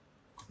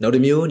။နောက်တ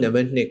စ်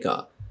မျိုးနံပါတ်2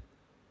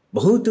ကဘ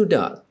ဟုတုတ္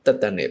တတတ်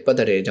တတ်နဲ့ပတ်သ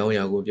က်တဲ့အကြောင်းအ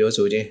ရာ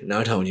ကိုပြောဆိုခြ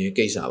င်းနားထောင်ခြင်း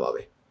ကိစ္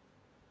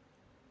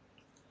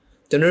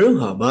စပါပဲကျွန်တော်တို့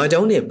ဟာဘာ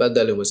အကြောင်းနဲ့ပတ်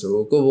သက်လို့မ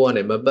ဆိုကိုယ့်ဘ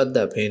ဝနဲ့မပတ်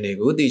သက်ဖ ೇನೆ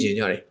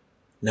ကိုသိချင်ကြတယ်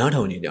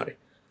နားထောင်ကြ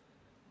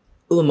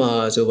တယ်ဥ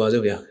ပမာဆိုပါ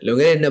စို့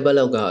ဗျာလွန်ခဲ့တဲ့2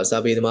ပတ်လောက်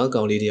ကစာပေသ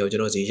မားကောင်လေးတယောက်ကျွ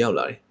န်တော်စီ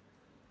ရောက်လာတယ်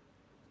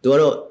သူ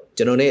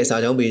ကတော့ကျွန်တော်နဲ့အစာ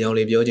ချောင်းပေချောင်း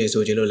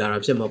လေးပြောချင်ဆိုချင်လို့လာတာ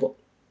ဖြစ်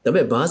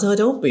မှာပေါ့ဒါပေမဲ့ဘာစာ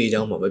ချော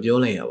င်းပေချောင်းမှ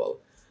မပြောနိုင်ရပါဘူး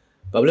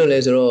ဘာဖြစ်လို့လဲ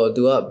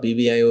ဆိုတော့သူက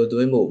BBI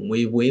ကိုသွင်းဖို့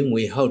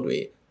ငွေပွေးငွေဟောက်တွေ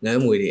ငန်း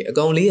ငွေတွေ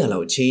အကောင်400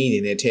လောက်ချင်းနေ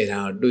နဲ့ထ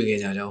ည့်ထားတွေ့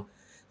ခဲ့ကြကြောင်း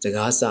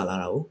စကား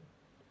စလာတာကို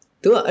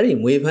သူကအဲ့ဒီ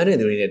ငွေဖမ်းတဲ့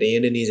သူတွေနဲ့တရ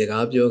င်တနည်းစ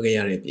ကားပြောခဲ့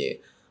ရတဲ့ပြင်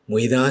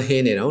ငွေသား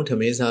ဟင်းနေတော့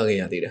ထမင်းစား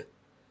ခဲ့ရသေးတယ်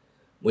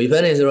ငွေဖ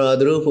မ်းနေဆိုတော့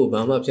သူတို့ဖို့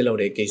ဘာမှဖြစ်လို့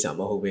တဲ့ကိစ္စ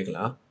မဟုတ်ပဲက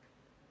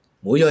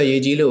လားမိုးရွာရေ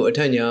ကြီးလို့အထ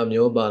က်ညာ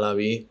မျောပါလာ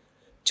ပြီး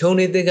ခြုံ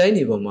နေတင်ကို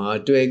င်းနေပေါ်မှာ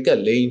တွေ့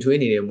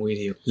ကက်လိန်ထွေးနေတဲ့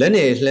မွေတွေ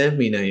လက်နဲ့လှ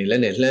မ်းမိနိုင်ရင်လ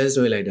က်နဲ့လှမ်း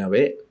ဆွဲလိုက်တာ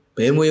ပဲ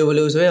ဘယ်မွေ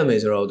ဘယ်လိုဆွဲရ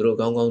မယ်ဆိုတော့သူတို့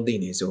ကောင်းကောင်းသိ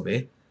နေ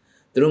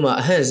ဆိုပဲသူတို့မှာ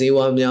အဟန့်ဈေး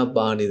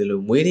ဝါးများပါနေတယ်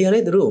လို့မွေတွေကလ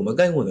ည်းသူတို့ကို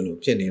မကိုက်ဝင်တယ်လို့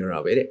ဖြစ်နေတော့တာ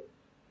ပဲ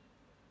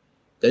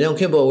တဲ့ဒါကြောင့်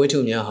ခေတ်ပေါ်ဝိထု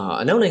များဟာ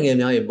အနောက်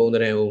နိုင်ငံများရဲ့ပုံသ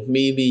ဏ္ဍာန်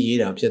ကိုမှီးပြီးရေး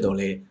တာဖြစ်တော့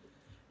လေ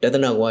တသ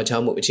နာ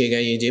ကွာခြားမှုအခြေခံ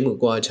ယဉ်ကျေးမှု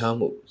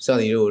ကွာခြားမှု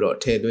စသည်တို့တော့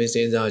ထည့်သွင်းစ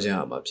ဉ်းစားကြ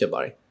ရမှာဖြစ်ပါ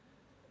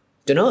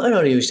တယ်ကျွန်တော်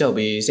အဲ့ဒါတွေ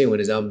ကိုရှောက်ပြီးစိတ်ဝ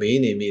င်စားမေး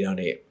နေမိတာ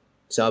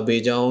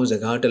နဲ့စာပေကြောင်း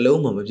စကား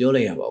တစ်လုံးမှမပြော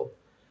လိုက်ရပါ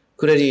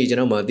ဘူးခုတည်းက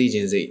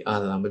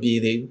ကျွန်တော်မှသိချင်စိတ်အာသာမ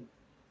ပြေသေး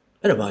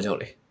ဘူးအဲ့ဒါဘာကြော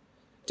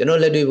င့်လဲကျွန်တော်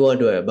လက်တွေ့ဘဝအ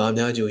တွက်ဘာ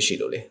များကြိုးရှိ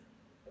လို့လဲ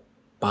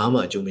ဘာမှ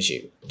ကြိုးမ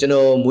ရှိဘူး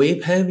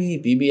ကျွန်တော်မွေးဖမ်းပြီး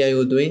BBI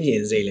ကိုသွင်းကျ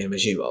င်စိတ်လည်း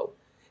မရှိပါ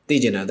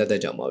ဘူးသိချင်တာတတ်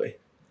ကြောင်ပါ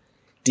ပဲ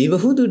ဒီ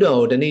ဘဟုတုတ္တ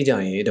ကိုတ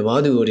နေ့ကျရင်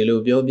တပားသူကိုဒီလို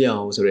ပြောပြ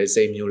အောင်ဆို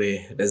တဲ့စိတ်မျိုး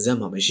လေးတစ်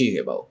စက်မှမ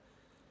ရှိခဲ့ပါ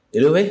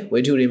ဘူးဒီလိုပဲဝိ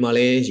ထုတွေမှာ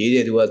လည်း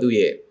ရေးတဲ့သူကသူ့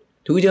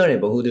ရဲ့ထူးခြား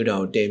တဲ့ဘဟုတုတ္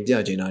တကို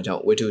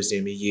တင်ပြချင်တာကြောင့်ဝိထု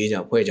စင်ပြီးရေးကြ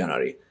ဖွဲ့ကြတာ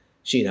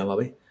တွေရှိနေတာပါ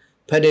ပဲ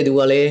ဖတ်တဲ့သူ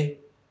ကလည်း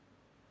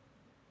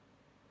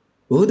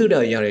ဘုဒ္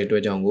ဓရတဲ့အတွ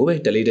က်ကြောင့်ကိုပဲ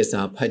တလေး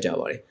တစား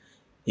ဖတ်ကြပါတယ်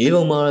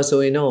ရေးပုံမှာဆို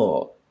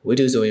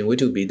ရင်တော့ဝိတုဆို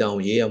ရင်ဝိတုပေတောင်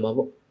ရေးရ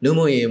မှာပေါ့နှုတ်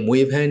မရင်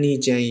မွေဖန်းနီး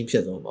ကျ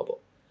န်းကြီးဖြစ်သွားမှာပေါ့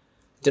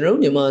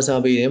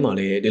ကျွန်တော်တို့မြန်မာစာပေထဲမှာ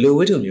လည်းဒီ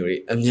လိုဝိတုမျိုး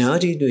တွေအများ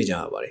ကြီးတွေ့ကြ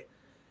ရပါတယ်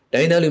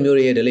တိုင်းသားလူမျိုး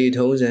တွေရဲ့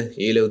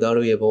ဒလိထုံးစံရေလုံ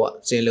သားတို့ရဲ့ဘဝ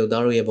စင်လုံ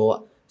သားတို့ရဲ့ဘဝ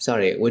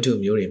စတဲ့ဝိတု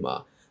မျိုးတွေ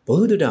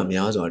မှာဘုဒ္ဓ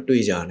များ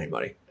စွာတွေ့ကြနိုင်ပါ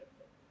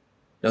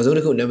တယ်နောက်ဆုံး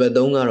တစ်ခုနံပါတ်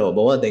3ကတော့ဘ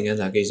ဝသင်ခန်း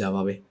စာကိစ္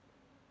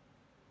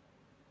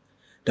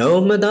စပါပဲဒါကို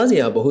မှတ်သားစ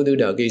ရာဘုဒ္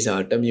ဓကိစ္စ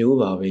တစ်မျိုး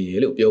ပါပဲ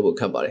လို့ပြောဖို့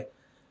ခက်ပါတယ်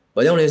။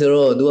ဘာကြောင့်လဲဆို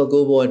တော့သူကကို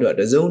ယ်ဘဝ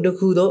အတွက်တစုံတစ်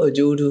ခုသောအ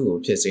ကျိုးထူး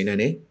ကိုဖြစ်စေနိုင်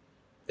တယ်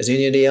။အစဉ်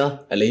ချင်းတ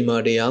ရားအလိမ္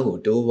မာတရား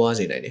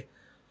ကိုတိုးပွားစေနိုင်တယ်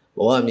။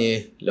ဘဝမြင်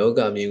လောက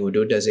မြင်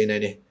ကိုတိုးတက်စေ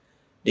နိုင်တယ်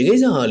။ဒီကိစ္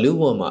စဟာလူ့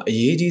ဘဝမှာအ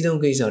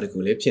ရေးကြီးဆုံးကိစ္စ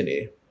တစ်ခုလ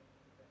ည်းဖြစ်နေတယ်။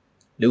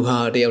လူ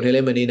ဟာတယောက်တည်း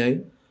လည်းမနေနိုင်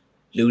ဘူး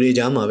။လူ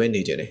တွေကြားမှာပဲနေ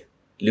ကြတယ်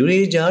။လူ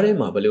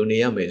တွေကြားထဲမှာဘယ်လိုနေ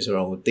ရမယ်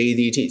ဆိုတော့သေသ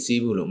ည်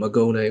အထိစီးဖို့လို့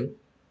မကုန်နိုင်ဘူး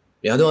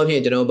။များသောအားဖြ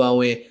င့်ကျွန်တော်ပါ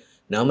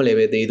ဝင်နား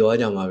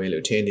မလဲပဲသေသွားကြမှာပဲ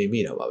လို့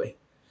ထင်နေမိတာပါပဲ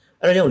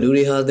။အဲဒါကြော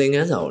င့်လူတွေဟာသင်ခ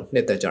န်းစာကိုနှ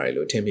စ်သက်ကြတယ်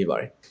လို့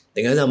ထင်မိပါတယ်။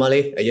သင်ခန်းစာမှာ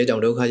လည်းအရက်ကြော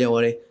င့်ဒုက္ခရောက်ရ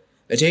တယ်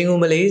။အချိန်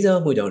ကိုမလေးစား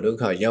မှုကြောင့်ဒုက္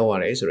ခရောက်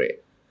ရတယ်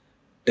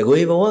ဆိုတော့တ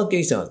ကွေဘ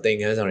ဝကိစ္စ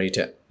သင်ခန်းစာတွေ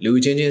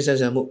ထက်လူချင်းချင်းဆက်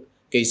ဆံ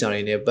မှုကိစ္စ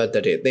တွေနဲ့ပတ်သ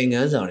က်တဲ့သင်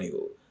ခန်းစာ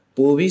တွေကို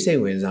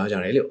ပိုပြီးစိတ်ဝင်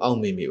စားကြတယ်လို့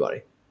အောက်မေ့မိပါ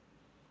တယ်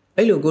။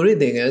အဲ့လိုကိုရစ်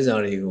သင်ခ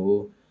န်းစာတွေ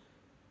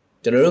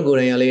ကိုကျွန်တော်တို့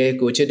ကိုယ်တိုင်ကလ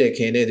ည်းကိုချစ်တဲ့ခ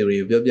င်တဲ့သူတွေ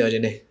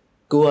ကိုပြောပြခြင်း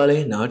နဲ့ကိုကလ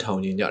ည်းနား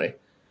ထောင်ခြင်းကြတယ်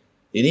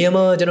။ဒီနေရာ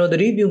မှာကျွန်တော်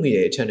သတိပြုမိ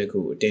တဲ့အချက်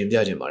တစ်ခုကို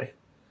တင်ပြခြင်းပါတယ်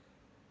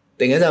။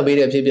သင်ခန်းစာပေး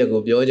တဲ့အဖြစ်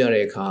အပျက်ကိုပြောကြ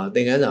တဲ့အခါ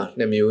သင်ခန်းစာ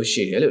2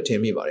မျိုးရှိတယ်လို့ထင်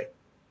မိပါတယ်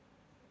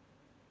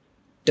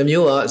။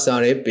တစ်မျိုးကအစာ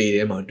ရဲပေ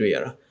ထဲမှာတွေ့ရ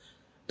တာ။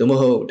သို့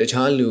မဟုတ်တ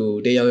ခြားလူ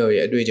တယောက်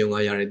ယောက်ရဲ့အတွေ့အကြုံ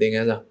ကရတဲ့သင်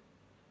ခန်းစာ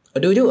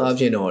အတူတူအား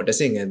ဖြင့်တော့တ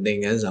ဆင့်ငယ်သင်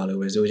ခန်းစာလို့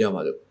ပဲ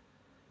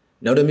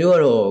ဆိုကြပါစို့နောက်တစ်မျိုး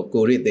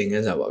ကတော့ကိုရစ်သင်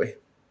ခန်းစာပါပဲ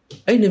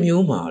အဲ့2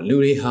မျိုးမှာလူ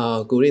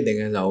တွေဟာကိုရစ်သင်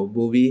ခန်းစာ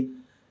ကိုပိုပြီး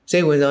စိ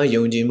တ်ဝင်စား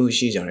ယုံကြည်မှု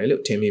ရှိကြတယ်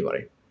လို့ထင်မိပါတ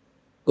ယ်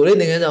ကိုရစ်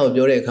သင်ခန်းစာကို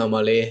ပြောတဲ့အခါ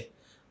မှာလ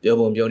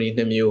ည်းပြောပုံပြောနည်း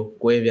2မျိုး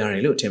꿰ပြ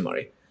တယ်လို့ထင်ပါ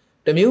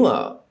တယ်တစ်မျိုးက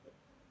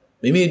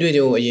မိမိအတွေ့အ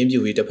ကြုံကိုအရင်ပြု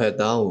ပြီးတစ်ဖက်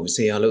သားကို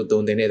ဆရာလို့တုံ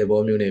တင်တဲ့သဘော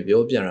မျိုးနဲ့ပြော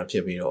ပြတာဖြ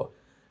စ်ပြီးတော့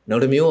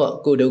နောက်တစ်မျိုးက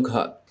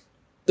ကိုဒုက္ခ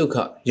ဒုက္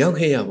ခရောက်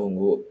ခဲ့ရ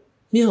ပုံကို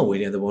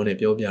မျှဝေတဲ့သဘော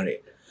နဲ့ပြောပြတဲ့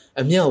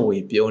အမျှ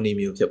ဝေပြောနည်း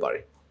မျိုးဖြစ်ပါတ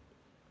ယ်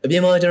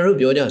အပြင်မှာ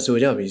ကျွန်တော်တို့ပြောကြဆို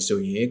ကြပြီဆို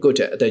ရင်ကိုယ့်ထ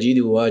က်အသက်ကြီးသူ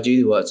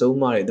ကကြီးသူက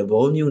အဆုံးမတဲ့သ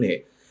ဘောမျိုး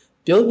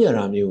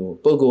နဲ့ပြောပြတာမျိုး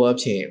ပုံကော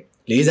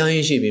အဖြစ်လေးစားရ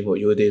င်းရှိပြီးဖို့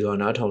ရိုသေစွာ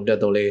နားထောင်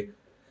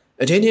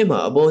တတ်တော့လေအချင်းချင်း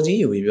မှာအပေါ်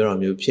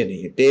စီးယူပြီးပြောတာမျိုးဖြစ်နေ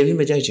တဲပြီး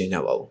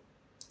မကြိုက်ချင်ကြပါဘူး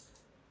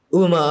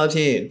ဥပမာ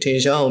အားဖြင့်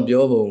ထင်ရှားအောင်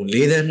ပြောပုံ၄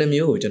သန်း2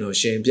မျိုးကို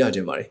ကျွန်တော်ရှင်းပြခြ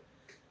င်းပါတယ်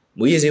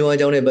မူရည်စေဝါအ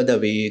ကြောင်းနဲ့ပတ်သက်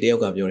ပြီးတယောက်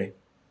ကပြောတယ်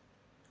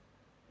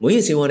မူ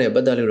ရည်စေဝါနဲ့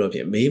ပတ်သက်လို့တော့ဖြ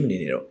င့်မေး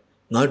မနေနဲ့တော့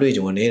ငါတွေ့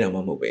ကြုံ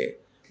ကနေတာမှမဟုတ်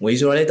ပဲ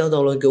ငွေဆိုတာလည်း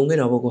တောက်လုံးကုန်ခဲ့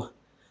တာပေါ့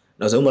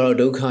ကွာနောက်ဆုံး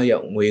မှာတော့ဒုက္ခ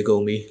ရောက်ငွေကု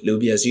န်ပြီးလူ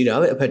ပြည့်စည်တာ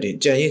ပဲအဖက်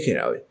တင်ကြံရစ်ခဲ့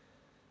တာပဲ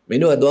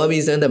မင်းတို့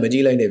ကသွားပြီးစမ်းသက်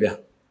မကြည့်လိုက်နဲ့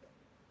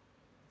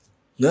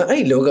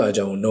ဗျာငါအဲ့လောက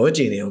အကြောင်း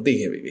နောကျင်နေအောင်သိ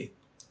ခဲ့ပြီ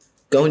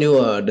ကောင်းကျိုးက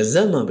တစ်စ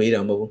က်မှ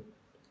ပေးတာမဟုတ်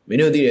ဘူးမ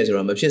င်းတို့သိတယ်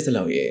ဆိုတော့မဖြစ်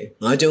စလောက်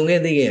ရဲ့ငါကြုံခဲ့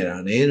သိခဲ့ရတာ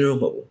နည်းတော့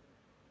မဟုတ်ဘူး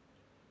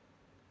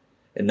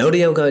နောက်တ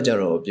စ်ယောက်ကကြ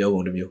တော့ပြော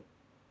ပုံတစ်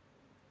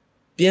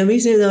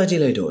မျိုးပြန်ပြီးစဉ်းစားကြ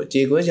ည့်လိုက်တော့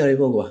ကြေကွဲကြ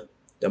ရဖို့ကွာ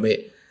ဒါပေ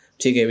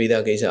မဲ့ဖြစ်ခဲ့ပြီး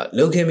သားကိစ္စ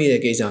လုပ်ခဲ့မိတဲ့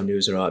ကိစ္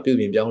စမျိုးဆိုတော့ပြု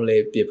ပြင်ပြော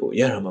င်းလဲပစ်ဖို့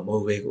ရတာမှမဟု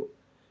တ်ပဲ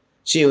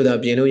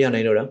ကိုရှေ့ဦးသာပြင်လို့ရ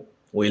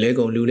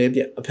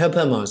နိုင်တော့တာဝေလဲကုန်လူလဲပြအဖက်ဖ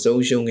က်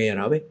မှာဆုံးရှုံးခဲ့ရ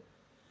တာပဲ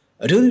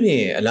အထူး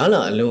သဖြင့်အလားလာ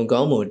အလွန်ကော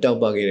င်းမွန်တောက်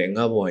ပခဲ့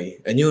တဲ့ငါ့ဘဝကြီး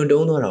အညွန့်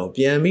တုံးသွားတာ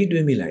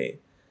ကိုပြန်ပြီးတွေးမိလိုက်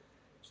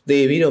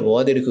ရင်သေပြီးတော့ဘ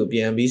ဝတစ်ခုပြ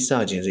န်ပြီး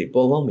စခြင်းစိ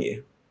ပေါ်ပေါက်မိတယ်။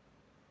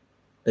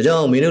ဒါကြော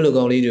င့်မ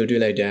င်းတို့လူကောင်းလေး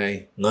တွေတွေ့လိုက်တိုင်း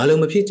ငါလုံး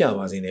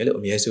မဖြစ်ကြပါစေနဲ့လို့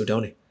အမြဲဆု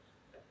တောင်းတယ်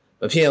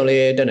။မဖြစ်အောင်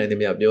လည်းတတ်နိုင်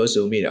သမျှပြော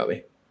ဆိုမိတာပဲ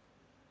။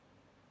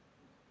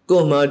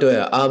ကို့မှာအတွက်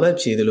အာ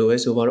ဘတ်ဖြေ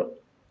တယ်လို့ပဲဆိုပါတော့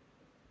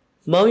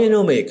။မောင်း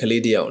ရင်တော့မဲ့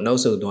ကလေးတယောက်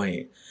နောက်ဆုတ်သွားရ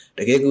င်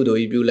တကယ်ကု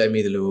သိုလ်ကြီးပြု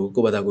လိုက်မိတယ်လို့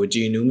ကိုယ့်ဘာသာ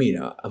ကိုကြည်နူးမိ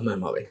တာ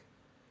အမှန်ပါပဲ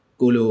။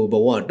ကိုလို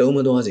ဘဝတုံး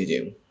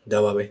မသွားစေခြင်းဒါ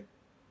ပါပဲ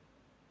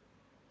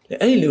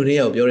။အဲ့ဒီလူတွေ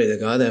ရောက်ပြောတဲ့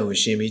စကားသံ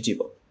ကိုရှင်းပြီးကြ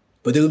ည့်ပေါ့။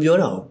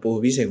ဘသူပြောတာကို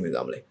ပိုပြီးစိတ်ဝင်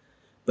စားမလဲ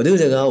။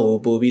ဘသူစကားကို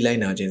ပိုပြီးလိုက်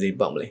နာခြ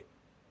င်းစိတ်ပေါက်မလဲ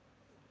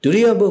။ဒု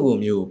တိယပုဂ္ဂိုလ်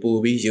မျိုးပို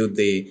ပြီးရုပ်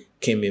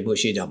သေးခင်မင်မှု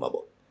ရှိကြမှာ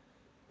ပေါ့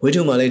။ဝိ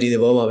ထုမှာလည်းဒီသ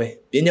ဘောပါပဲ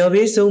။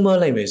ပညာပေးဆုံး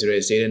မလိုက်မယ်ဆို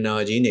တဲ့စေတနာ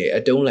ကြီး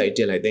နဲ့အတုံးလိုက်တ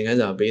က်လိုက်သင်ခန်း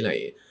စာပေးလိုက်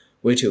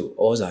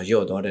ရင်ဝိထုဩဇာ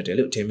ရော့သွားတတ်တယ်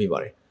လို့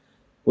ထင်မိပါတယ်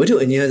။ဝိထု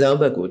အဉာဏ်စား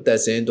ဘက်ကို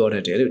တက်ဆင်းသွားတ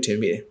တ်တယ်လို့ထင်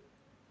မိတယ်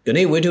။ဒီ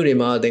နေ့ဝိထုတွေ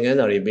မှာသင်ခန်း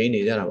စာတွေပေး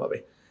နေကြတာပါပဲ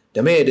။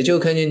ဒါပေမဲ့တ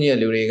ချို့ခန်းချင်းကြီး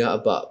လူတွေက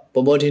အပ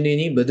ပေါ်ပေါ်ထင်ထင်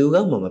ကြီးဘသူက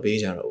မှမပေး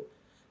ကြတော့ဘူး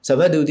။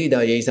စပတ်သူတိ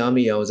တာရိတ်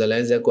စားမိအောင်ဇလ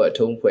န်းဇက်ကွက်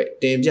ထုံးဖွဲ့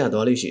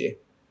တင်ပြသွားလို့ရှိတယ်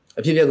။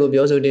အဖြစ်ပြက်ကို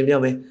ပြောဆိုတင်ပြ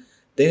မယ်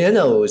။သင်ခ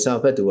န်းစာကိုစာ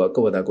ဖတ်သူက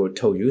ကိုယ့်ဘာသာ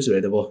ကိုထုတ်ယူဆို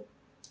တဲ့သဘော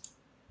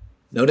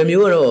။နောက်တစ်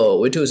မျိုးကတော့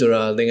ဝိထု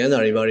ဆိုတာသင်ခန်းစာ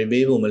တွေဘာတွေ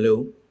ပေးဖို့မ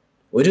လို့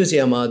ဝိထု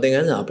ဆရာမှာသင်ခ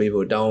န်းစာပေး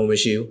ဖို့တောင်း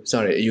မရှိဘူးစ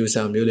တဲ့အယူ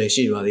ဆမျိုးလည်း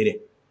ရှိပါသေးတယ်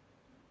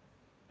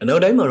။အနော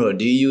က်တိုင်း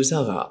မှာတော့ဒီအယူ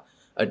ဆက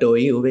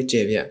အတော်ကြီးကိုပဲ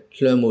ကျေပြန့်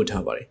လွှမ်းမိုး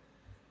ထားပါတယ်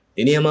။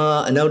ဒီနေရာ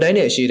မှာအနောက်တို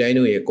င်းနဲ့အရှေ့တို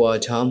င်းတို့ရဲ့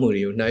ကွာခြားမှု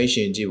တွေကိုနှို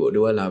င်းယှဉ်ကြည့်ဖို့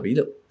လိုအပ်လာ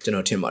ပြီလို့ကျွန်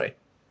တော်ထင်ပါတယ်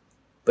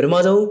။ပထ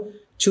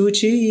မဆုံးချူ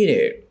ချီး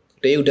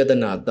တဲ့တရုတ်တသ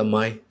နာ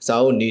သမို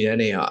င်းစာအုပ်နေတ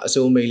န်းတွေဟာ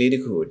အစိုးမိန်လေး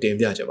တစ်ခုကို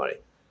တင်ပြကြပါတယ်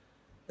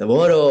။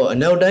သဘောတော့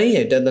အနောက်တိုင်း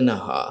ရဲ့တ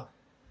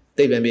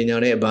သနာဟာသိပ္ပံပညာ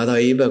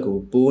နဲ့ဘာသာရေးဘက်ကို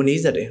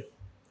ပိုနီးစပ်တယ်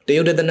။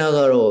တရုတ်တသနာက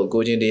တော့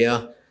ကိုချင်းတရား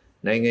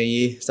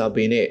နိုင်ငံရေးစာပေ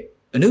နဲ့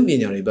အနုပ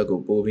ညာတွေဘက်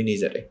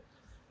ကိုပို့ပြီးနေကြတယ်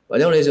။ဘာ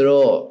ကြောင့်လဲဆို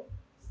တော့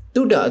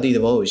တုဒ္ဒအတိ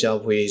သဘောကိုရှာ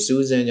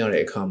ဖွေစူးစမ်းကြ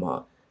တဲ့အခါ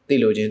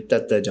မှာသိလို့ချင်း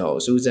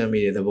တတ်ကြောင်စူးစမ်းမိ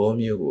တဲ့သ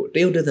ဘောမျိုးကိုတ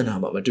ရုတ်တသနာ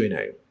မှာမတွေ့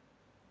နိုင်ဘူး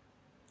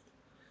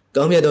။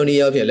ကောင်းမြတ်သောန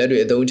ည်းအားဖြင့်လက်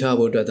တွေအသုံးချ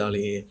ဖို့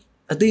အတွက်သာလျှင်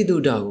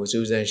အတိတုဒ္ဒ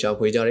ကိုစူးစမ်း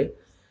ရှာဖွေကြတယ်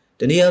။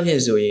ဒီနည်း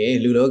အားဖြင့်ဆိုရင်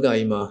လူလောက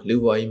ကြီး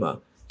မှာလူဘဝကြီးမှာ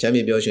ချ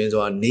မ်းမြေပျော်ရွှင်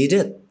စွာနေတ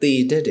တ်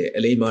တည်တတ်တဲ့အ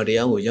လေးမာတ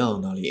ရားကိုရအော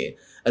င်သာ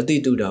လျှင်အတိ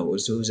တုဒ္ဒကို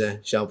စူးစ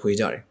မ်းရှာ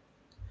ဖွေကြတယ်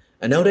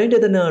။အနောက်တိုင်း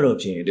တသနာတော့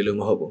ဖြင့်ဒီလို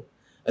မဟုတ်ဘူး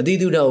။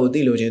အတိတုဒ္ဒ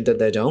ကိုသိလို့ချင်း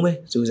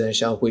တတ်ကြောင်ပဲစူးစမ်း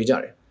ရှာဖွေကြ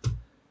တယ်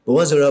။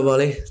ဘဝ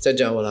ဆိုတာဘာလဲစัจ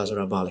java လာ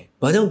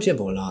ဆိုတာဘာလဲဘာကြောင့်ဖြစ်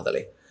ပေါ်လာ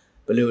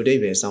တယ်လဲဘယ်လိုအဓိ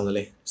ပ္ပာယ်ဆောင်တယ်လဲ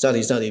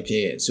စသည်ဖြ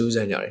င့်စူး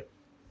စမ်းကြတယ်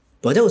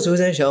။ဘာကြောင့်စူး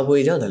စမ်း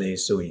ရှာဖွေကြ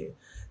တယ်လဲဆို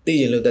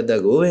ရင်သိရင်လို့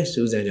တတ်ကိုပဲ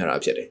စူးစ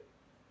မ်းကြတာဖြစ်တယ်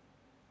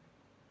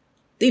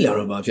။သိလာ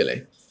တော့ဘာဖြစ်လဲ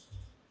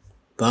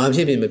။ဘာ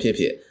ဖြစ်ဖြစ်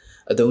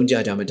မဖြစ်ဖြစ်အသုံးကြ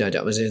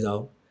မကြမစင်စား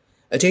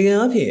အခြေခံ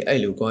အဖြစ်အဲ့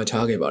လိုကွာ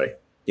ခြားခဲ့ပါတယ်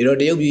။ဒီတော့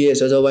တရုတ်ပြည်ရဲ့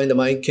စောစောပိုင်း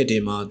သမိုင်းခေတ်တွေ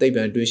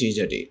မှာသိပ္ပံတွေးရှိ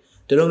ချက်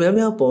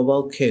တွေတော်တော်များများပေါ်ပေါ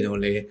က်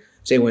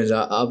ခဲ့တော့လေစိတ်ဝင်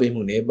စားအား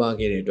ပေးမှု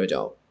နဲ့ပါခဲ့တဲ့အတွက်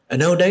ကြောင့်အ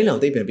နောက်တိုင်းလောက်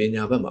သိပ္ပံ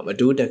ပညာဘက်မှာမ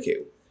တိုးတက်ခဲ့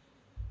ဘူး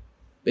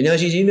။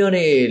ပညာရှိကြီးများ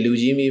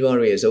နဲ့လူကြီးမိဘ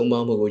တွေရဲ့ဆုံး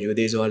မမှု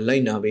ကိုယူသေးစွာလို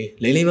က်နာပြီး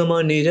လိမ့်လိမ့်မမ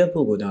နေ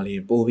တဲ့ဖို့ကိုသာ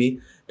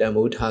လျှင်ပို့ပြီးတန်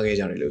ဖိုးထားခဲ့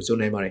ကြတယ်လို့ဆို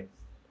နိုင်ပါတယ်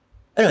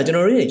။အဲ့ဒါကျွန်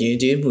တော်တို့ရဲ့ယဉ်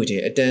ကျေး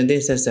မှုချင်းအတန်အသ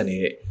င့်ဆက်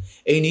နေ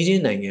တဲ့အိန္ဒိယ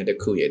နိုင်ငံတစ်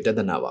ခုရဲ့တ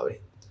သနာပါပဲ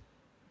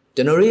။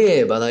ကျွန်တော်တို့ရဲ့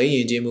ဘာသာရေးယ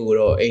ဉ်ကျေးမှုကို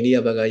တော့အိန္ဒိ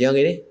ယဘက်ကရ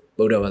ခဲ့တယ်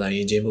ဗုဒ္ဓဘာသာယ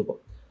ဉ်ကျေးမှုပေါ့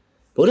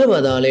။ဗုဒ္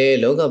ဓဘာသာလ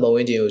ည်းလောကပတ်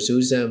ဝန်းကျင်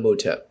ကိုစူးစမ်းဖို့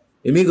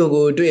ထက်မိမိကိုယ်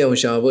ကိုတွေ့အောင်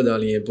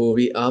ရှာဖို့သာလျှင်ပို့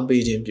ပြီး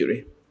အားပေးခြင်းပြု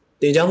တယ်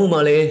။တင်ကြားမှု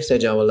မှာလည်းစัจ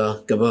java လာ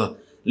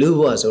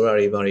ကဘာလူဘဝဆိုတာ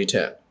တွေဘာတွေ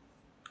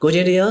ထက်ကိုချ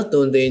င်းတ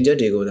ရားသွန်သင်ချက်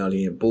တွေကိုသာ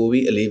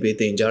လျှင်ပို့ပြီးအလေးပေး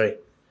တင်ကြားတယ်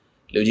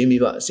။လူကြီးမိ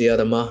ဘဆရာ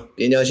သမား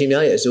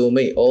ပညာရှင်များရဲ့အဆို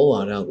အမိန့်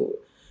ဩဝါဒ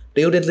ကိုတ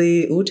ရုတ်တသေး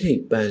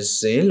ဥထိပ်ပန်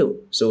စင်းလို့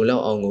ဆိုလော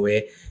က်အောင်ကိုပဲ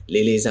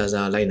လေးလေး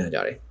စားစား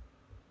လိုက်နာကြတယ်။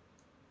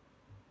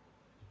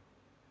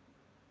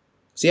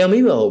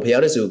ဆရာမိဘ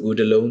ကိုဖျားတဆူကူ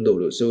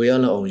တလုံးတို့လို့ဆို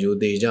ရလောက်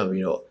အောင်ယူသေးကြ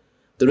ပြီးတော့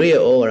သူတို့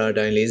ရဲ့ဩဝါ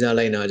ဒတိုင်းလေး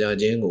စားလိုက်နာကြ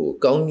ခြင်းကို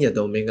ကောင်းမြတ်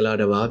သောမင်္ဂလာ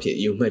တစ်ပါးဖြစ်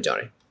ယူမှတ်ကြ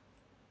တယ်။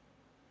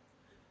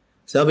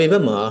စာပေ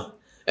ဘက်မှာ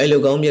အဲ့လို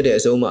ကောင်းမြတ်တဲ့အ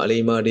ဆုံးအမ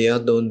အလေးမာတရား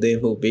သွန်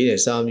သင်မှုပေးတဲ့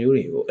စာ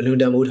မျိုးတွေကိုအလွန်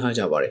တန်ဖိုးထားကြ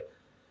ပါတယ်။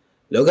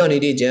လောကနီ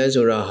တိကျ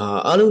မ်းဆိုတာဟာ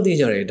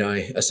အားလုံးသိကြတဲ့အတို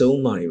င်းအဆုံး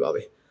အမ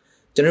တွေပါပဲ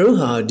။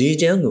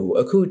ကျွန်တော်တို့ဟာဒီကျမ်း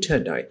ကိုအခု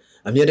ထက်တိုင်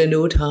အမြဲ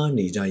တမ်း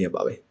ထားနေကြရ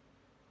ပါပဲ။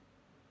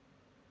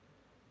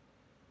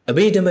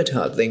အဘိဓမ္မထ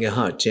သင်္ကဟ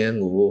ကျ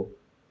မ်းကို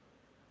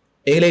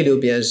အေးလိုက်လို့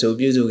ပြန်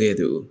ဆိုပြုစု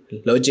ခဲ့သူ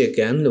logic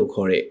gan လို့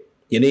ခေါ်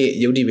တဲ့ယ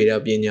နေ့ယုတ်တိဗေဒ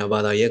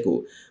ပညာဘာသာရပ်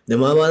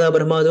ကိုမြန်မာဘာသာပ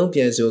ထမဆုံးပြ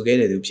န်ဆိုခဲ့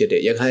တဲ့သူဖြစ်တဲ့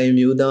ရခိုင်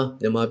မျိုးသား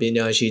မြန်မာ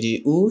ပညာရှိကြီး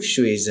ဦး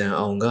ရွှေစံ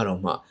အောင်ကတော့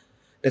မှ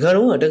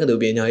တခါတော့တက္ကသို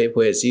လ်ပညာရေး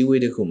အဖွဲ့အစည်း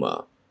အဝေးတစ်ခုမှာ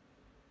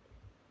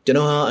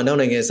ကျွန်တော်ဟာအ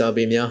နောက်နိုင်ငံစာပေ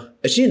များ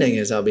အရှေ့နိုင်ငံ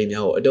စာပေ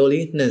များကိုအတော်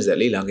လေးနှံ့ဆက်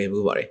လေ့လာခဲ့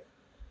မှုပါတယ်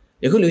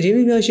။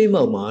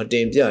ယခုလူကြီးများရှေ့မှောက်မှာ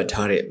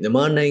တင်ပြထား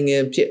တဲ့မြန်မာနိုင်ငံ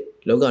ဖြစ်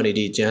လောကနေ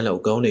ဒီကျမ်းလော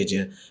က်ကောင်းနေခြ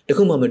င်းတ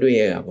ခုမှ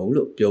မတွေ့ရ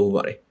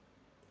ဘူးလို့ပြောဦးပါတယ်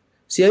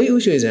။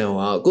ဆရာကြီးဦးရွှေစံအော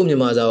င်ကကိုမြန်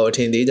မာစာကိုအ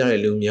ထင်သေးကြ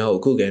တဲ့လူများကို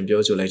ခုခံ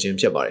ပြောဆိုလိုက်ခြ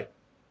င်းဖြစ်ပါတယ်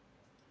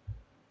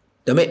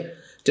။ဒါပေ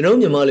မဲ့ကျွန်တော်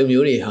မြန်မာလူ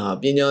မျိုးတွေဟာ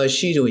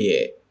ပညာရှိတို့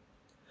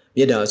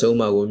ရဲ့မြတ်တာအဆုံး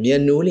အမ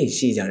ကိုမျက်နှိုး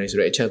လေးရှိကြတယ်ဆို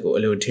တဲ့အချက်ကိုအ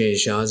လွန်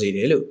ထင်ရှားစေတ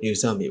ယ်လို့ယူ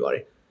ဆမိပါတ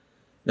ယ်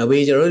။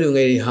နောက်ပြီးကျွန်တော်လူ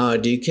ငယ်တွေဟာ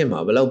ဒီခေတ်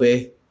မှာဘယ်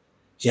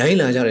လောက်ပဲရို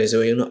င်းလာကြတယ်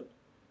ဆိုရင်တော့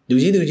လူ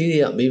ကြီး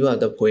တွေကမိ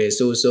ဘတ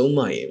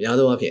ပွဲစိုးဆုံးမှရင်များ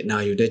သောအားဖြင့်အနာ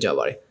ယူ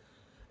တတ်ကြပါတယ်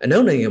။အနော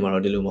က်နိုင်ငံမှာ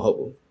တော့ဒီလိုမဟုတ်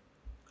ဘူး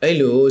။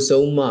အဲ့လို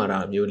ဆုံး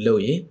မတာမျိုးလု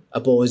ပ်ရင်အ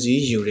ပေါ်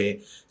စီးယူတဲ့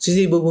စီ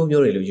စီပိုးပိုး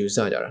မျိုးတွေလို့ယူ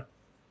ဆကြတာ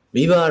။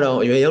မိ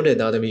ဘတော်အရွယ်ရောက်တဲ့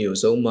သားသမီးကို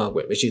ဆုံး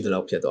မခွင့်မရှိ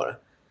သလောက်ဖြစ်သွားတာ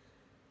။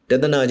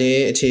တသနာချ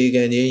င်းအ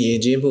ခြေခံချင်း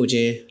ယဉ်ကျေးမှုချ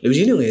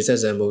င်းလူကြီးလူငယ်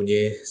ဆက်ဆံပုံချ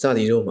င်းစ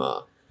သည်တို့မှာ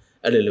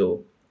အဲ့လို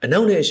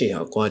အနောက်နဲ့အရှေ့ဟာ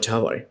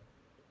ကွာခြားပါတယ်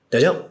။ဒါ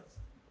ကြော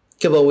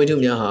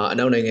င့်ခေတ်ပေါ်ဝိထုများဟာအ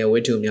နောက်နိုင်ငံ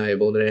ဝိထုများ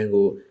ရဲ့ပုံ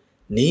သဏ္ဍာန်ကို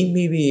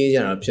နီးမိပြီးရေးကြ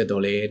တာဖြစ်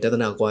တော့လေတသ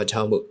နာ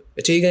ကွာခြားမှု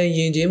အခြေခံ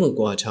ယဉ်ကျေးမှု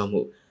ကွာခြားမှု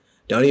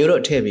ဒါ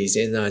တွေတော့ထည့်ပြီးစ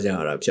ဉ်းစားကြ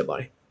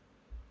ရတာဖြစ်ပါတယ်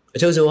။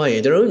အချို့ဆိုရ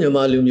င်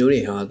ကျွန်တော်တို့မြန်မာလူမျိုး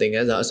တွေဟာသင်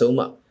ခန်းစာအဆုံးအ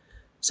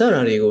မစတာ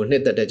တွေကိုနှ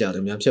စ်သက်တတ်ကြသူ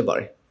များဖြစ်ပါ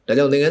တယ်။ဒါ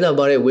ကြောင့်သင်ခန်းစာ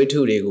ပါ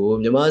တဲ့ဝိထုတွေ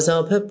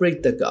ကိုမြန်မာစာဖတ်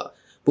ပရိသတ်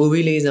ကပို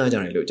ပြီးလေးစားကြ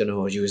တယ်လို့ကျွန်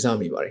တော်ယူ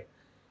ဆမိပါတယ်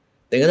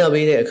။သင်ခ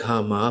န်းစာပေးတဲ့အ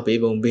ခါမှာဘေး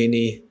ပုံဘေး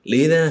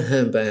နီးလေးသန်း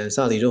ဟန်ပန်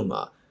စသည်တို့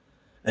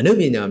မှာအနု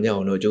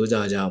ပညာမြောက်အောင်လို့စူးစ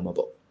မ်းကြအောင်ပါ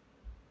ပေါ့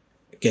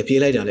။ကဲပြေး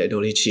လိုက်တာလည်းအ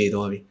တော်လေးခြေ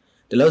သွားပြီ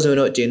။ဒီလောက်ဆို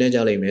ရင်တော့ကျင်းနေကြ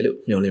လိမ့်မယ်လို့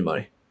မျှော်လင့်ပါတယ်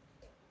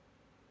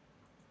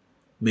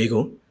။မေကွ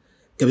န်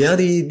ကြပြား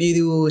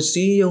သည်ပြည်သူကို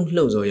စီးယုံ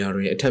လှုပ်ဆော်ရတွ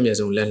င်အထက်မြတ်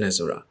ဆုံးလက်နက်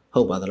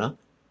ဆိုတာဟုတ်ပါသလား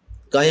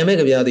။ကာယမဲ့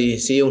ကြပြား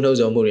သည်စီးယုံလှုပ်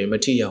ဆော်မှုတွင်မ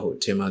ထိ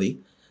ရဟုထင်ပါသည်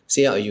။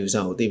ဆရာအယူ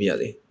ဆကိုသိပြ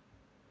ရစေ။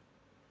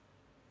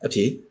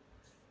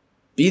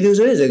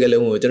အဖြစ်ပြည်သူဆိုတဲ့စ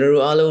ကားလုံးကို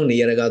ကျွန်တော်တို့အားလုံးနေ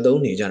ရာ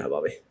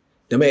တကာသုံးနေကြတာပါပဲ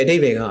။ဒါပေမဲ့အတိတ်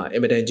ဘက်က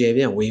အင်မ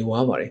တန်ကျယ်ပြန့်ဝေ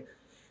ဝါးပါတယ်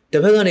။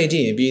တစ်ဖက်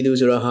ကနေကြည့်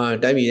ရင်ပြည်သူဆိုတာဟာ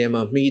တိုင်းပြည်ထဲ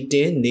မှာမှီ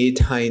တင်းနေ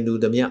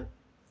ထိုင်သူသည်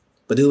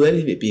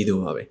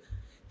ဘယ်သူပဲဖြစ်ဖြစ်ပြည်သူပါပဲ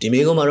။ဒီမိ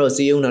ကုန်းမှာတော့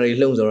စီးယုံတာ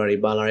တွေလှုံ့ဆော်တာ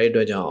တွေပါလာတဲ့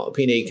အတွက်ကြောင့်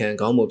အဖိနှိတ်ခံ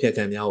ခေါင်း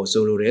ပုံဖြတ်ခံများကို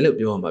ဆိုလို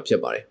တယ်လို့ပြောရ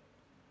မှာဖြစ်ပါတယ်။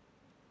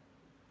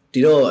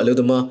ဒီတော့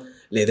အလုသ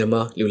မားလေသ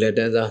မားလူလက်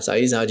တန်း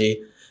စားစာရေးစာကြီး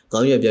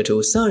ခေါင်းရွက်ပြတ်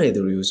ထိုးစတဲ့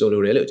သူတွေကို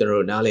ဆိုလိုတယ်လို့ကျွန်တော်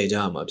တို့နားလည်ကြ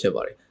ရမှာဖြစ်ပါ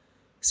တယ်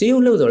။စီးယုံ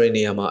လှုပ်ဆော်တဲ့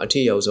နေရာမှာအ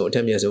ထက်ရောက်ဆုံးအထ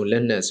က်မြတ်ဆုံး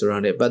လက်နက်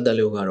ဆိုတာနဲ့ပတ်သက်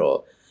လို့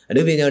ကတော့အ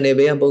နုပညာနယ်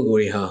ပယ်ကပုံကိုယ်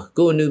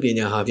တွေဟာကိုယ်အနုပ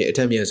ညာဟာဖြင့်အ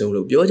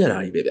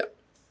ထက်မြတ်ဆုံးလို့ပြောကြတာကြီးပဲဗျ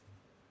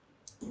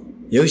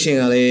ရုပ်ရှင်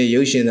ကလ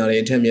ည်းရုပ်ရှင်သား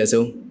တွေအ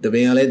ထက်မြတ်ဆုံးတ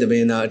ပင်ကလည်းတပ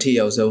င်သားအ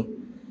ထက်ရောက်ဆုံး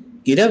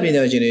ဂီတပ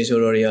ညာရှင်တွေဆို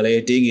တော်တွေကလည်း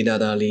တေးဂီတ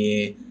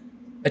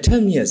သားလျင်အ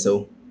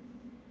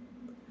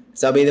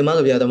ထက်မြတ်ဆုံးစာပေသ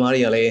မားကဗျာသ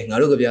မားတွေကလ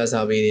ည်းငါတို့က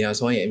ဗျာစာပေတွေဟာ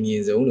စွမ်းရည်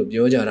အမြင့်ဆုံးလို့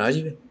ပြောကြတာ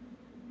ကြီးပဲ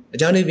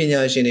အကြောင်းဒီ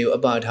ပညာရှင်တွေ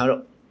ကိုအပါ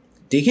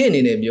ထားတော့ဒီခေတ်အ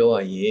နေနဲ့ပြောရ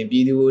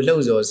ရင်ပြည်သူကို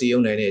လှုပ်ဆော်စီး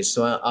အောင်နိုင်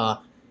တဲ့စွမ်း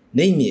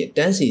အားနှိမ့်မြင့်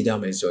တန်းစီကြ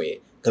မယ်ဆို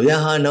ရင်က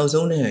ဗျာဟာနောက်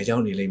ဆုံးနဲ့အကြော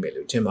င်းနေလိမ့်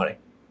မယ်လို့ထင်ပါ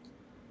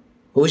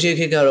တယ်ဟို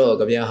ရှိခေတ်ကတော့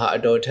ကဗျာဟာ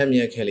အတော်ထက်မြ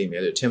က်ခဲ့လိမ့်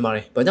မယ်လို့ထင်ပါ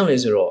တယ်ဘာကြောင့်လဲ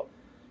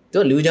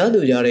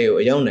ဆိုတော့သူလူကြားသူကြားတွေ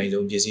ကိုအရောက်နိုင်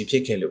ဆုံးပစ္စ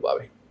ည်းဖြစ်ခဲ့လို့ပါပဲ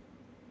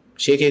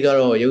ရှေးခေတ်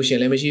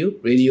ကတော့ရုပ်ရှင်လည်းမရှိဘူး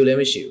ရေဒီယိုလ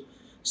ည်းမရှိဘူး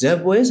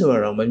ဇက်ပွဲ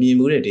ဆိုတာတော့မမြင်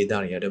ဘူးတဲ့ဒေတာ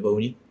တွေကတပုံ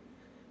ကြီး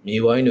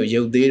မြေဝို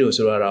င်းတို့ရုပ်သေးတို့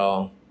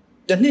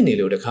ဆိုတာတော့တစ်နှစ်နေ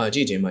လို့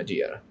တစ်ခါကြည့်ခြင်းမှကြည့်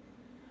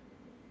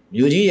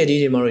ရတာမြို့ကြီး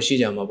ရည်ကြီးတွေမှာတော့ရှိ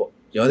ကြ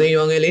မှာပေါ့ရွာသိ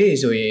မ်းရွာငယ်လေး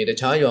တွေဆိုရင်တ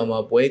ခြား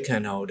ရွာမှာ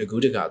ပွဲခံတာကို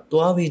တကူးတက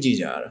သွားပြီးကြ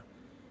ည့်ကြရတာ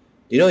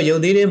ဒီတော့ရုပ်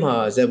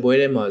သေးထဲမှာဇက်ပွဲ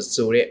ထဲ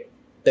မှာဆို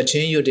တဲ့တချ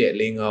င်းရွတ်တဲ့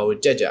လင်္ကာ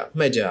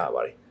ကိုကြက်ကြမှတ်ကြရပါ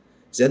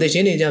တယ်ဇက်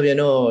တချင်းနေကြပြန်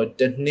တော့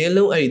တနှင်း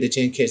လုံးအဲ့ဒီတချ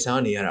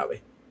င်းခေစားနေ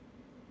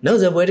ရတာပဲနောက်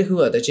ဇက်ပွဲ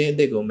တစ်ခုကတချင်း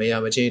အစ်စ်ကိုမရ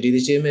မချင်းဒီ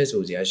တချင်းမဲ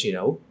ဆိုစရာ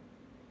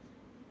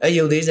ရှိတာဟုတ်အဲ့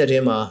ရုပ်သေးဇက်ထဲ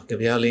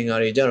မှာကြပြလ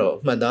င်္ကာတွေကြတော့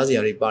မှတ်သားစ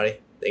ရာတွေပါတယ်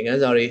သင်္ကန်း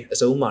စာတွေအ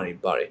စုံးမာ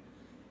တွေပါတယ်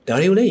ဒါ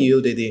တွေကိုလည်းရု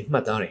ပ်သေးသေးမှ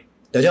တ်သားတယ်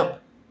ဒါကြော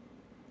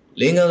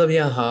င့်လ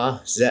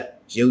င်္ကာကြပြဟာဇက်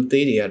ရုပ်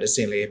သေးတွေကတ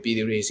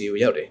စင်လေပြည်သူတွေစီ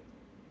ကိုရောက်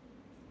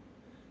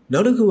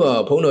တယ်နောက်တစ်ခုက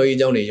ဖုံးတော်ကြီး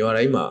เจ้าနေ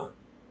ရွာတိုင်းမှာ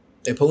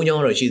ဖုံးเจ้า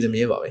တော့ရှိသ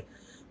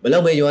မျှပါပဲဘ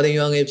လောက်ပဲရွာသိ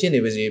မ်းရွာ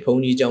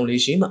ငယ်ဖြစ်နေပါစေဖုံးကြီးเจ้าလေး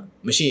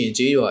ရှိမှမရှိရင်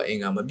ကျေးရွာအ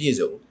င်္ဂါမပြ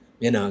ည့်စုံ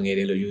မျက်နာ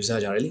ငယ်တယ်လို့ယူ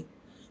ဆကြတယ်လေ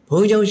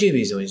ဘုံเจ้าရှိ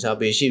ပြီဆို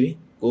ရင်စာပေရှိ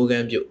ပြီကို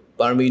ကံ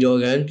ပြုတ်ပါရမီတော်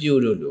ကံ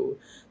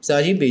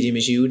ပြုတ်လို့လို့စာကြီးပေကြီးမ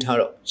ရှိဘူး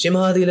ထားတော့ရှင်မ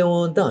ဟာသီလဝ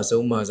န္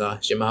တဆုံးမစာ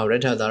ရှင်မဟာရ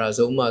ထသာရ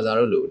ဆုံး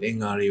မစာတို့လို့လ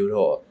င်္ကာတွေ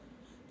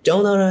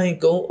ကိုတော့ကျောင်းသားတို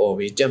င်းကုန်းអော်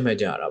ပြီးကြက်မှတ်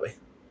ကြ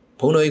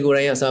ရတာပဲဘုံတော်ကြီး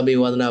ကိုယ်တိုင်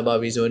ကစာပေဝါသနာပါ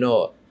ပြီဆို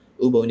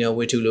ရင်တော့ဥ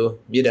ပုံညာဝိထုလို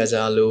မြေတ္တ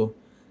စာ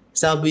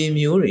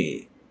လိုစာပေမျိုး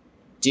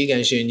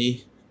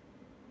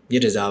တွေကြီးကံရှင်ကြီးမြေ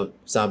တ္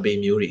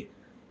တစာပေမျိုး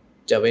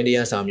တွေကြပင်းတ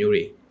ရားစာမျိုး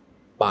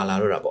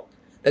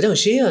တွေပါလာတော့တာပေါ့ဒါကြောင့်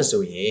ရှေး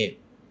ရဆို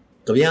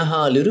ရင်ကြပြာ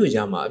ဟာလူတို့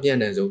ကြားမှာအပြည့်အ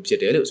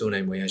စုံဆုံးဖြစ်တယ်လို့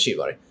ဆိုနိုင်မွေရ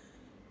ရှိပါတယ်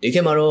ဒီခေ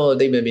တ်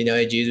မှာတော့သိပ္ပံပညာ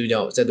ရဲ့ကျေးဇူးကြော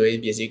င့်စက်သွေး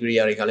ပစ္စ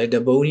ည်းကိရိယာတွေကလည်းတ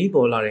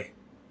ပုံကြီးပေါ်လာတယ်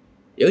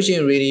ရုပ်ရှင်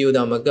ရေဒီ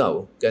ယိုသာမ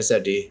ကဘူးကက်ဆ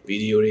က်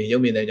တွေဗီဒီယို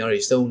တွေရုပ်မြင်သံကြားတွေ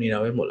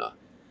စုံနေတာပဲမို့လား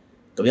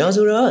ကြ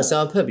ပြာဆိုတာ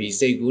ကစာဖတ်ပြီး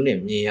စိတ်ကူးနဲ့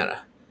မြင်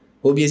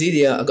ရတာဟိုပစ္စ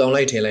ည်းတွေကအ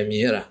ကောင်လိုက်ထင်လိုက်မြ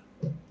င်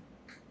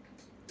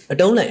ရတာအ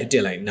တုံးလိုက်အ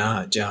တက်လိုက်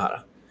နားကြားရ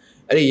တာ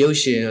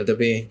အဲ့ဒီရုပ်ရှင်သ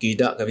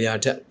ပင်ဂီတကြ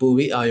ပြာထက်ပူ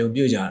ပြီးအာ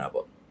ယုံပြုကြတာ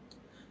ပေါ့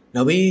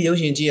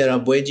နောက်ပြီးရုပ်ရှင်ကြည့်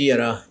ရတာပွဲကြည့်ရ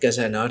တာကက်ဆ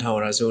က်နားထောင်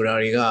ရတာဆိုတာ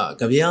တွေက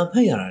ကြပြာဖ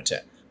တ်ရတာထ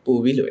က်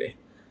ပူပြီးလွယ်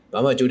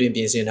တယ်ဘာမှကြိုတင်ပြ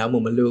င်ဆင်ထား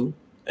မှုမ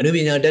လိုအနု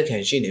ပညာတက်ခံ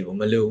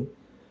ရှိနေဖို့မ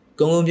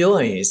လိုကုံကုံပြောရ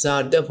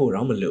ရင်စာတက်ဖို့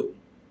တော့မလို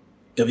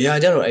ကြ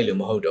ပြာကြတော့အဲ့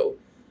လိုမဟုတ်တော့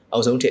ဘူးအော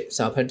က်ဆုံး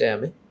ထက်စာဖတ်တက်ရ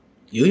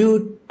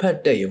မယ်ရိုးရိုးဖ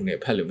တ်တက်ရုံ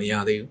နဲ့ဖတ်လို့မရ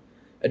သေးဘူး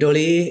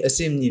အတော်လေးအစ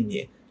စ်မြ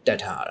င့်မြင့်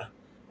တက်ထား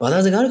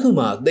ရတာဘာသာစကားတစ်ခု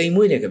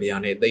မှာတိမ်မွေ့တဲ့ကြ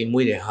ပြာနဲ့တိမ်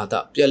မွေ့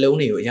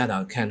တဲ့ဟာတာပြက်လုံးတွေကိုအ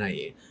ရသာခံနိုင်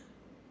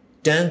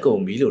ရင်တ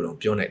န်းကုန်ပြီလို့တော့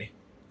ပြောနိုင်တယ်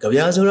ကြ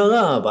ပြာဆိုတော့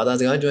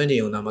ကဘာသာစကားကျွ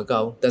မ်းကျင်ုံသာမ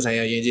ကဘူးတက်ဆိုင်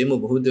ရာယဉ်ကျေးမှု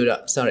ဘ ഹു တု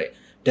ရစ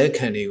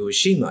တဲ့ဓာတ်ခံတွေ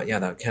ကိုရှိမှ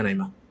ရတာခံနိုင်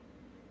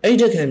မှာအဲ့ဒီ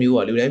ဓာတ်ခံမျိုးက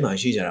လူတိုင်း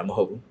မှာရှိကြတာ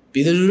မဟုတ်ဘူးပြ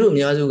ည်သူလူထု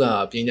အများစုက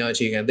ပညာအ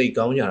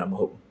ခြေခံသိကောင်းကြတာမ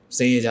ဟုတ်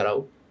ဘူးစိတ်ရကြတာဟု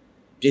တ်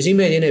ပစ္စ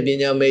ည်းမဲ့ခြင်းနဲ့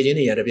ပညာမဲ့ခြ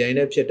င်းတွေရတပြိုင်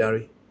တည်းဖြစ်တာ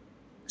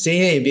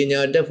တွေစိတ်ရရင်ပ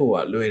ညာတက်ဖို့က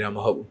လွယ်တာ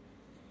မဟုတ်ဘူး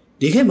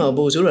ဒီခေတ်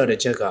မှာပို့ဆိုးတာတစ်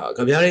ချက်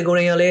ကကြပြားတွေ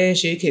ကိုယ်တိုင်ကလ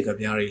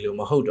ည်းရှေးခေတ်ကြပြားတွေလို့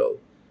မဟုတ်တော့ဘူး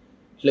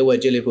လှုပ်ဝက်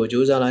ကြ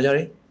ည့်လိဖို့ကြိုးစားလာကြတ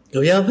ယ်ကြ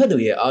ပြား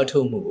ဖက်သူရဲ့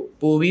အားထုတ်မှု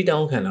ကိုပိုပြီး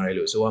တောင်းခံလာ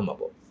တယ်လို့ဆိုရမှာ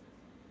ပေါ့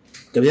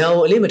ကြပြား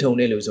ကိုအလေးမ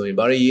ထုံတဲ့လူဆိုရင်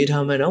ဘာတွေရေး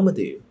ထားမှန်းတော့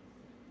မသိဘူး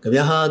ကြ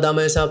ပြားဟာတာ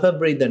မန်စာဖက်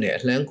ပြိတ္တနဲ့အ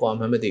လှမ်းကွာ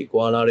မှန်းမသိ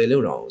ကွာလာတယ်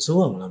လို့တော့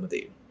ဆိုရမှာလား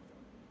မသိဘူး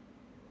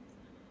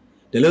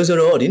ဒီလိုဆို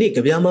တော့ဒီ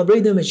နေ့ကြပြားမှာ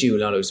ပြိတ္တမရှိ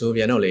ဘူးလားလို့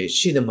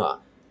ဆိုပြန်တော့လေရှိသမျှ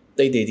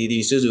တိတ်တိတ်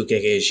တီးတီးစွစွကဲ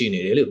ကဲ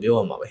ရှိနေတယ်လို့ပြော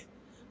ရမှာပဲ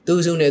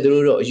သူစု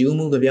နဲ့သူတို့တော့အယူ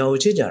မှုကြပြားကို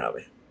ချစ်ကြတာပဲ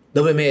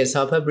ဒါပေ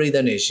မဲ့စာဖက်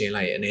ပြိတ္တ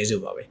နဲ့ရှင်လိုက်ရင်အနည်းစု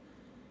ပါပဲ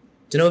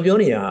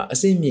ကျွန်တော်ပြောနေတာအ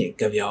စစ်မြင့်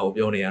ကြပြား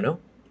ကိုပြောနေရနော်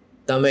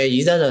ဒါပေ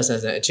မဲ့ရီးစားစား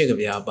ဆန်ဆန်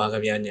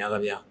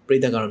အချစ်ကြပြားပါကြပြားညာကြပြားပြိ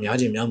တ္တကတော့များ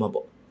ချင်းများမှာ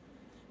ပေါ့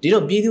ဒီတော့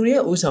ပြည်သူ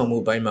တွေရဲ့ဥဆောင်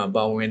မှုပိုင်းမှာ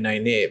ပါဝင်နို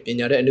င်တဲ့ပ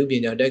ညာတဲ့အမှုပ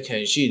ညာ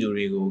တက်ခံရှိသူ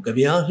တွေကိုကြ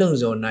ပြား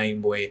လှုံ့ဆော်နို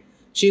င်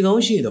ပွဲရှိ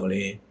ကောင်း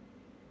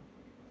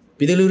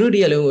ရှိတော်လဲပြည်သူလူထုတ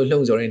ရက်လုံးကို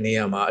လှုံ့ဆော်တဲ့နေ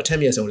ရာမှာအ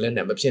ထက်မြတ်ဆုံးလက်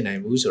နက်မဖြစ်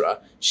နိုင်ဘူး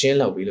ဆိုတာရှင်း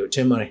လောက်ပြီလို့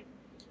ထင်ပါတယ်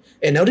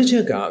နောက်တစ်ချက်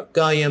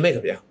ကကာယံမဲ့ကြ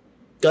ပြား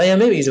ကာယံ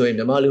မဲ့ပြီဆိုရင်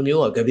မြန်မာလူ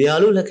မျိုးကကြပြား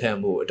လို့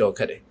လက်ခံဖို့အတော်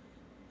ခက်တယ်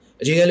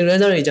အခြေခံလူတန်း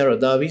စားတွေကြတော့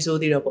တာပြီး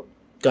ဆိုသေးတာပေါ့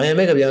ကာယံ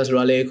မဲ့ကြပြားဆို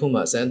တာလေ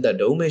အခုမှစမ်းသက်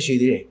တုံးပဲ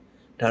ရှိသေး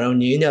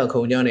တယ်ဒါတော့င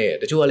င်းကြခုံကြ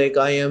နဲ့တချို့ကလည်း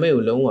ကာယံ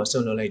မဲ့ကိုလုံး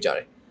ဝဆွန့်လွတ်လိုက်ကြတ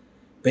ယ်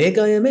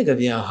ဘယ်ကာယံမဲ့ကြ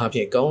ပြားဟာဖြ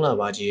င့်ကော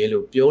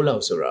င်းလာပါကြီးလို့ပြောလော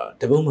က်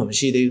ဆိုတာတပုံမှမ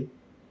ရှိသေး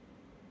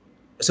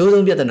ဘူးအဆိုး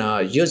ဆုံးပြ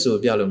ဿနာရွတ်ဆို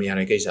ပြလို့မရ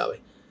တဲ့ကိစ္စပဲ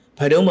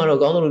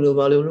ဖတ်တော့မှတော့ကောင်းတယ်လို့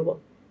ပါလို့ပေါ့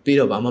ပြီး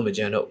တော့ဘာမှ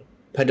မကြမ်းတော့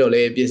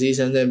ဖတ်တော့လေပစ္စည်း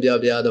ဆန်းဆန်းပြ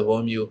ပြသဘော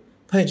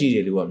မျိုးဖတ်ကြည့်တ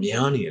ယ်လို့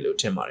ကများနေတယ်လို့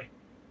ထင်ပါတယ်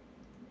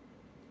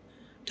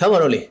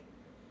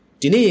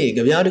ထားပါတော့လေဒီနေ့ကြ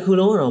ပြား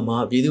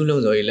တစ်ခုလုံးတော့မှပြည်သူ့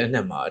လုံခြုံရေးလက်န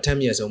က်မှာအ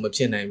ထက်မြတ်ဆုံးမဖြ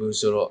စ်နိုင်ဘူး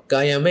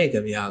ဆိုတော့ကာယံမဲ့ကြ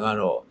ပြား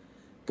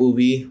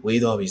ကတော့ပူပြီးဝေး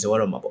သွားပြီဆို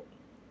တော့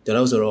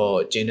မှာပေါ့ဒါလို့ဆိုတော့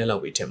ကျင်းတဲ့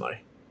လောက်ပဲထင်ပါ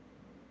တယ်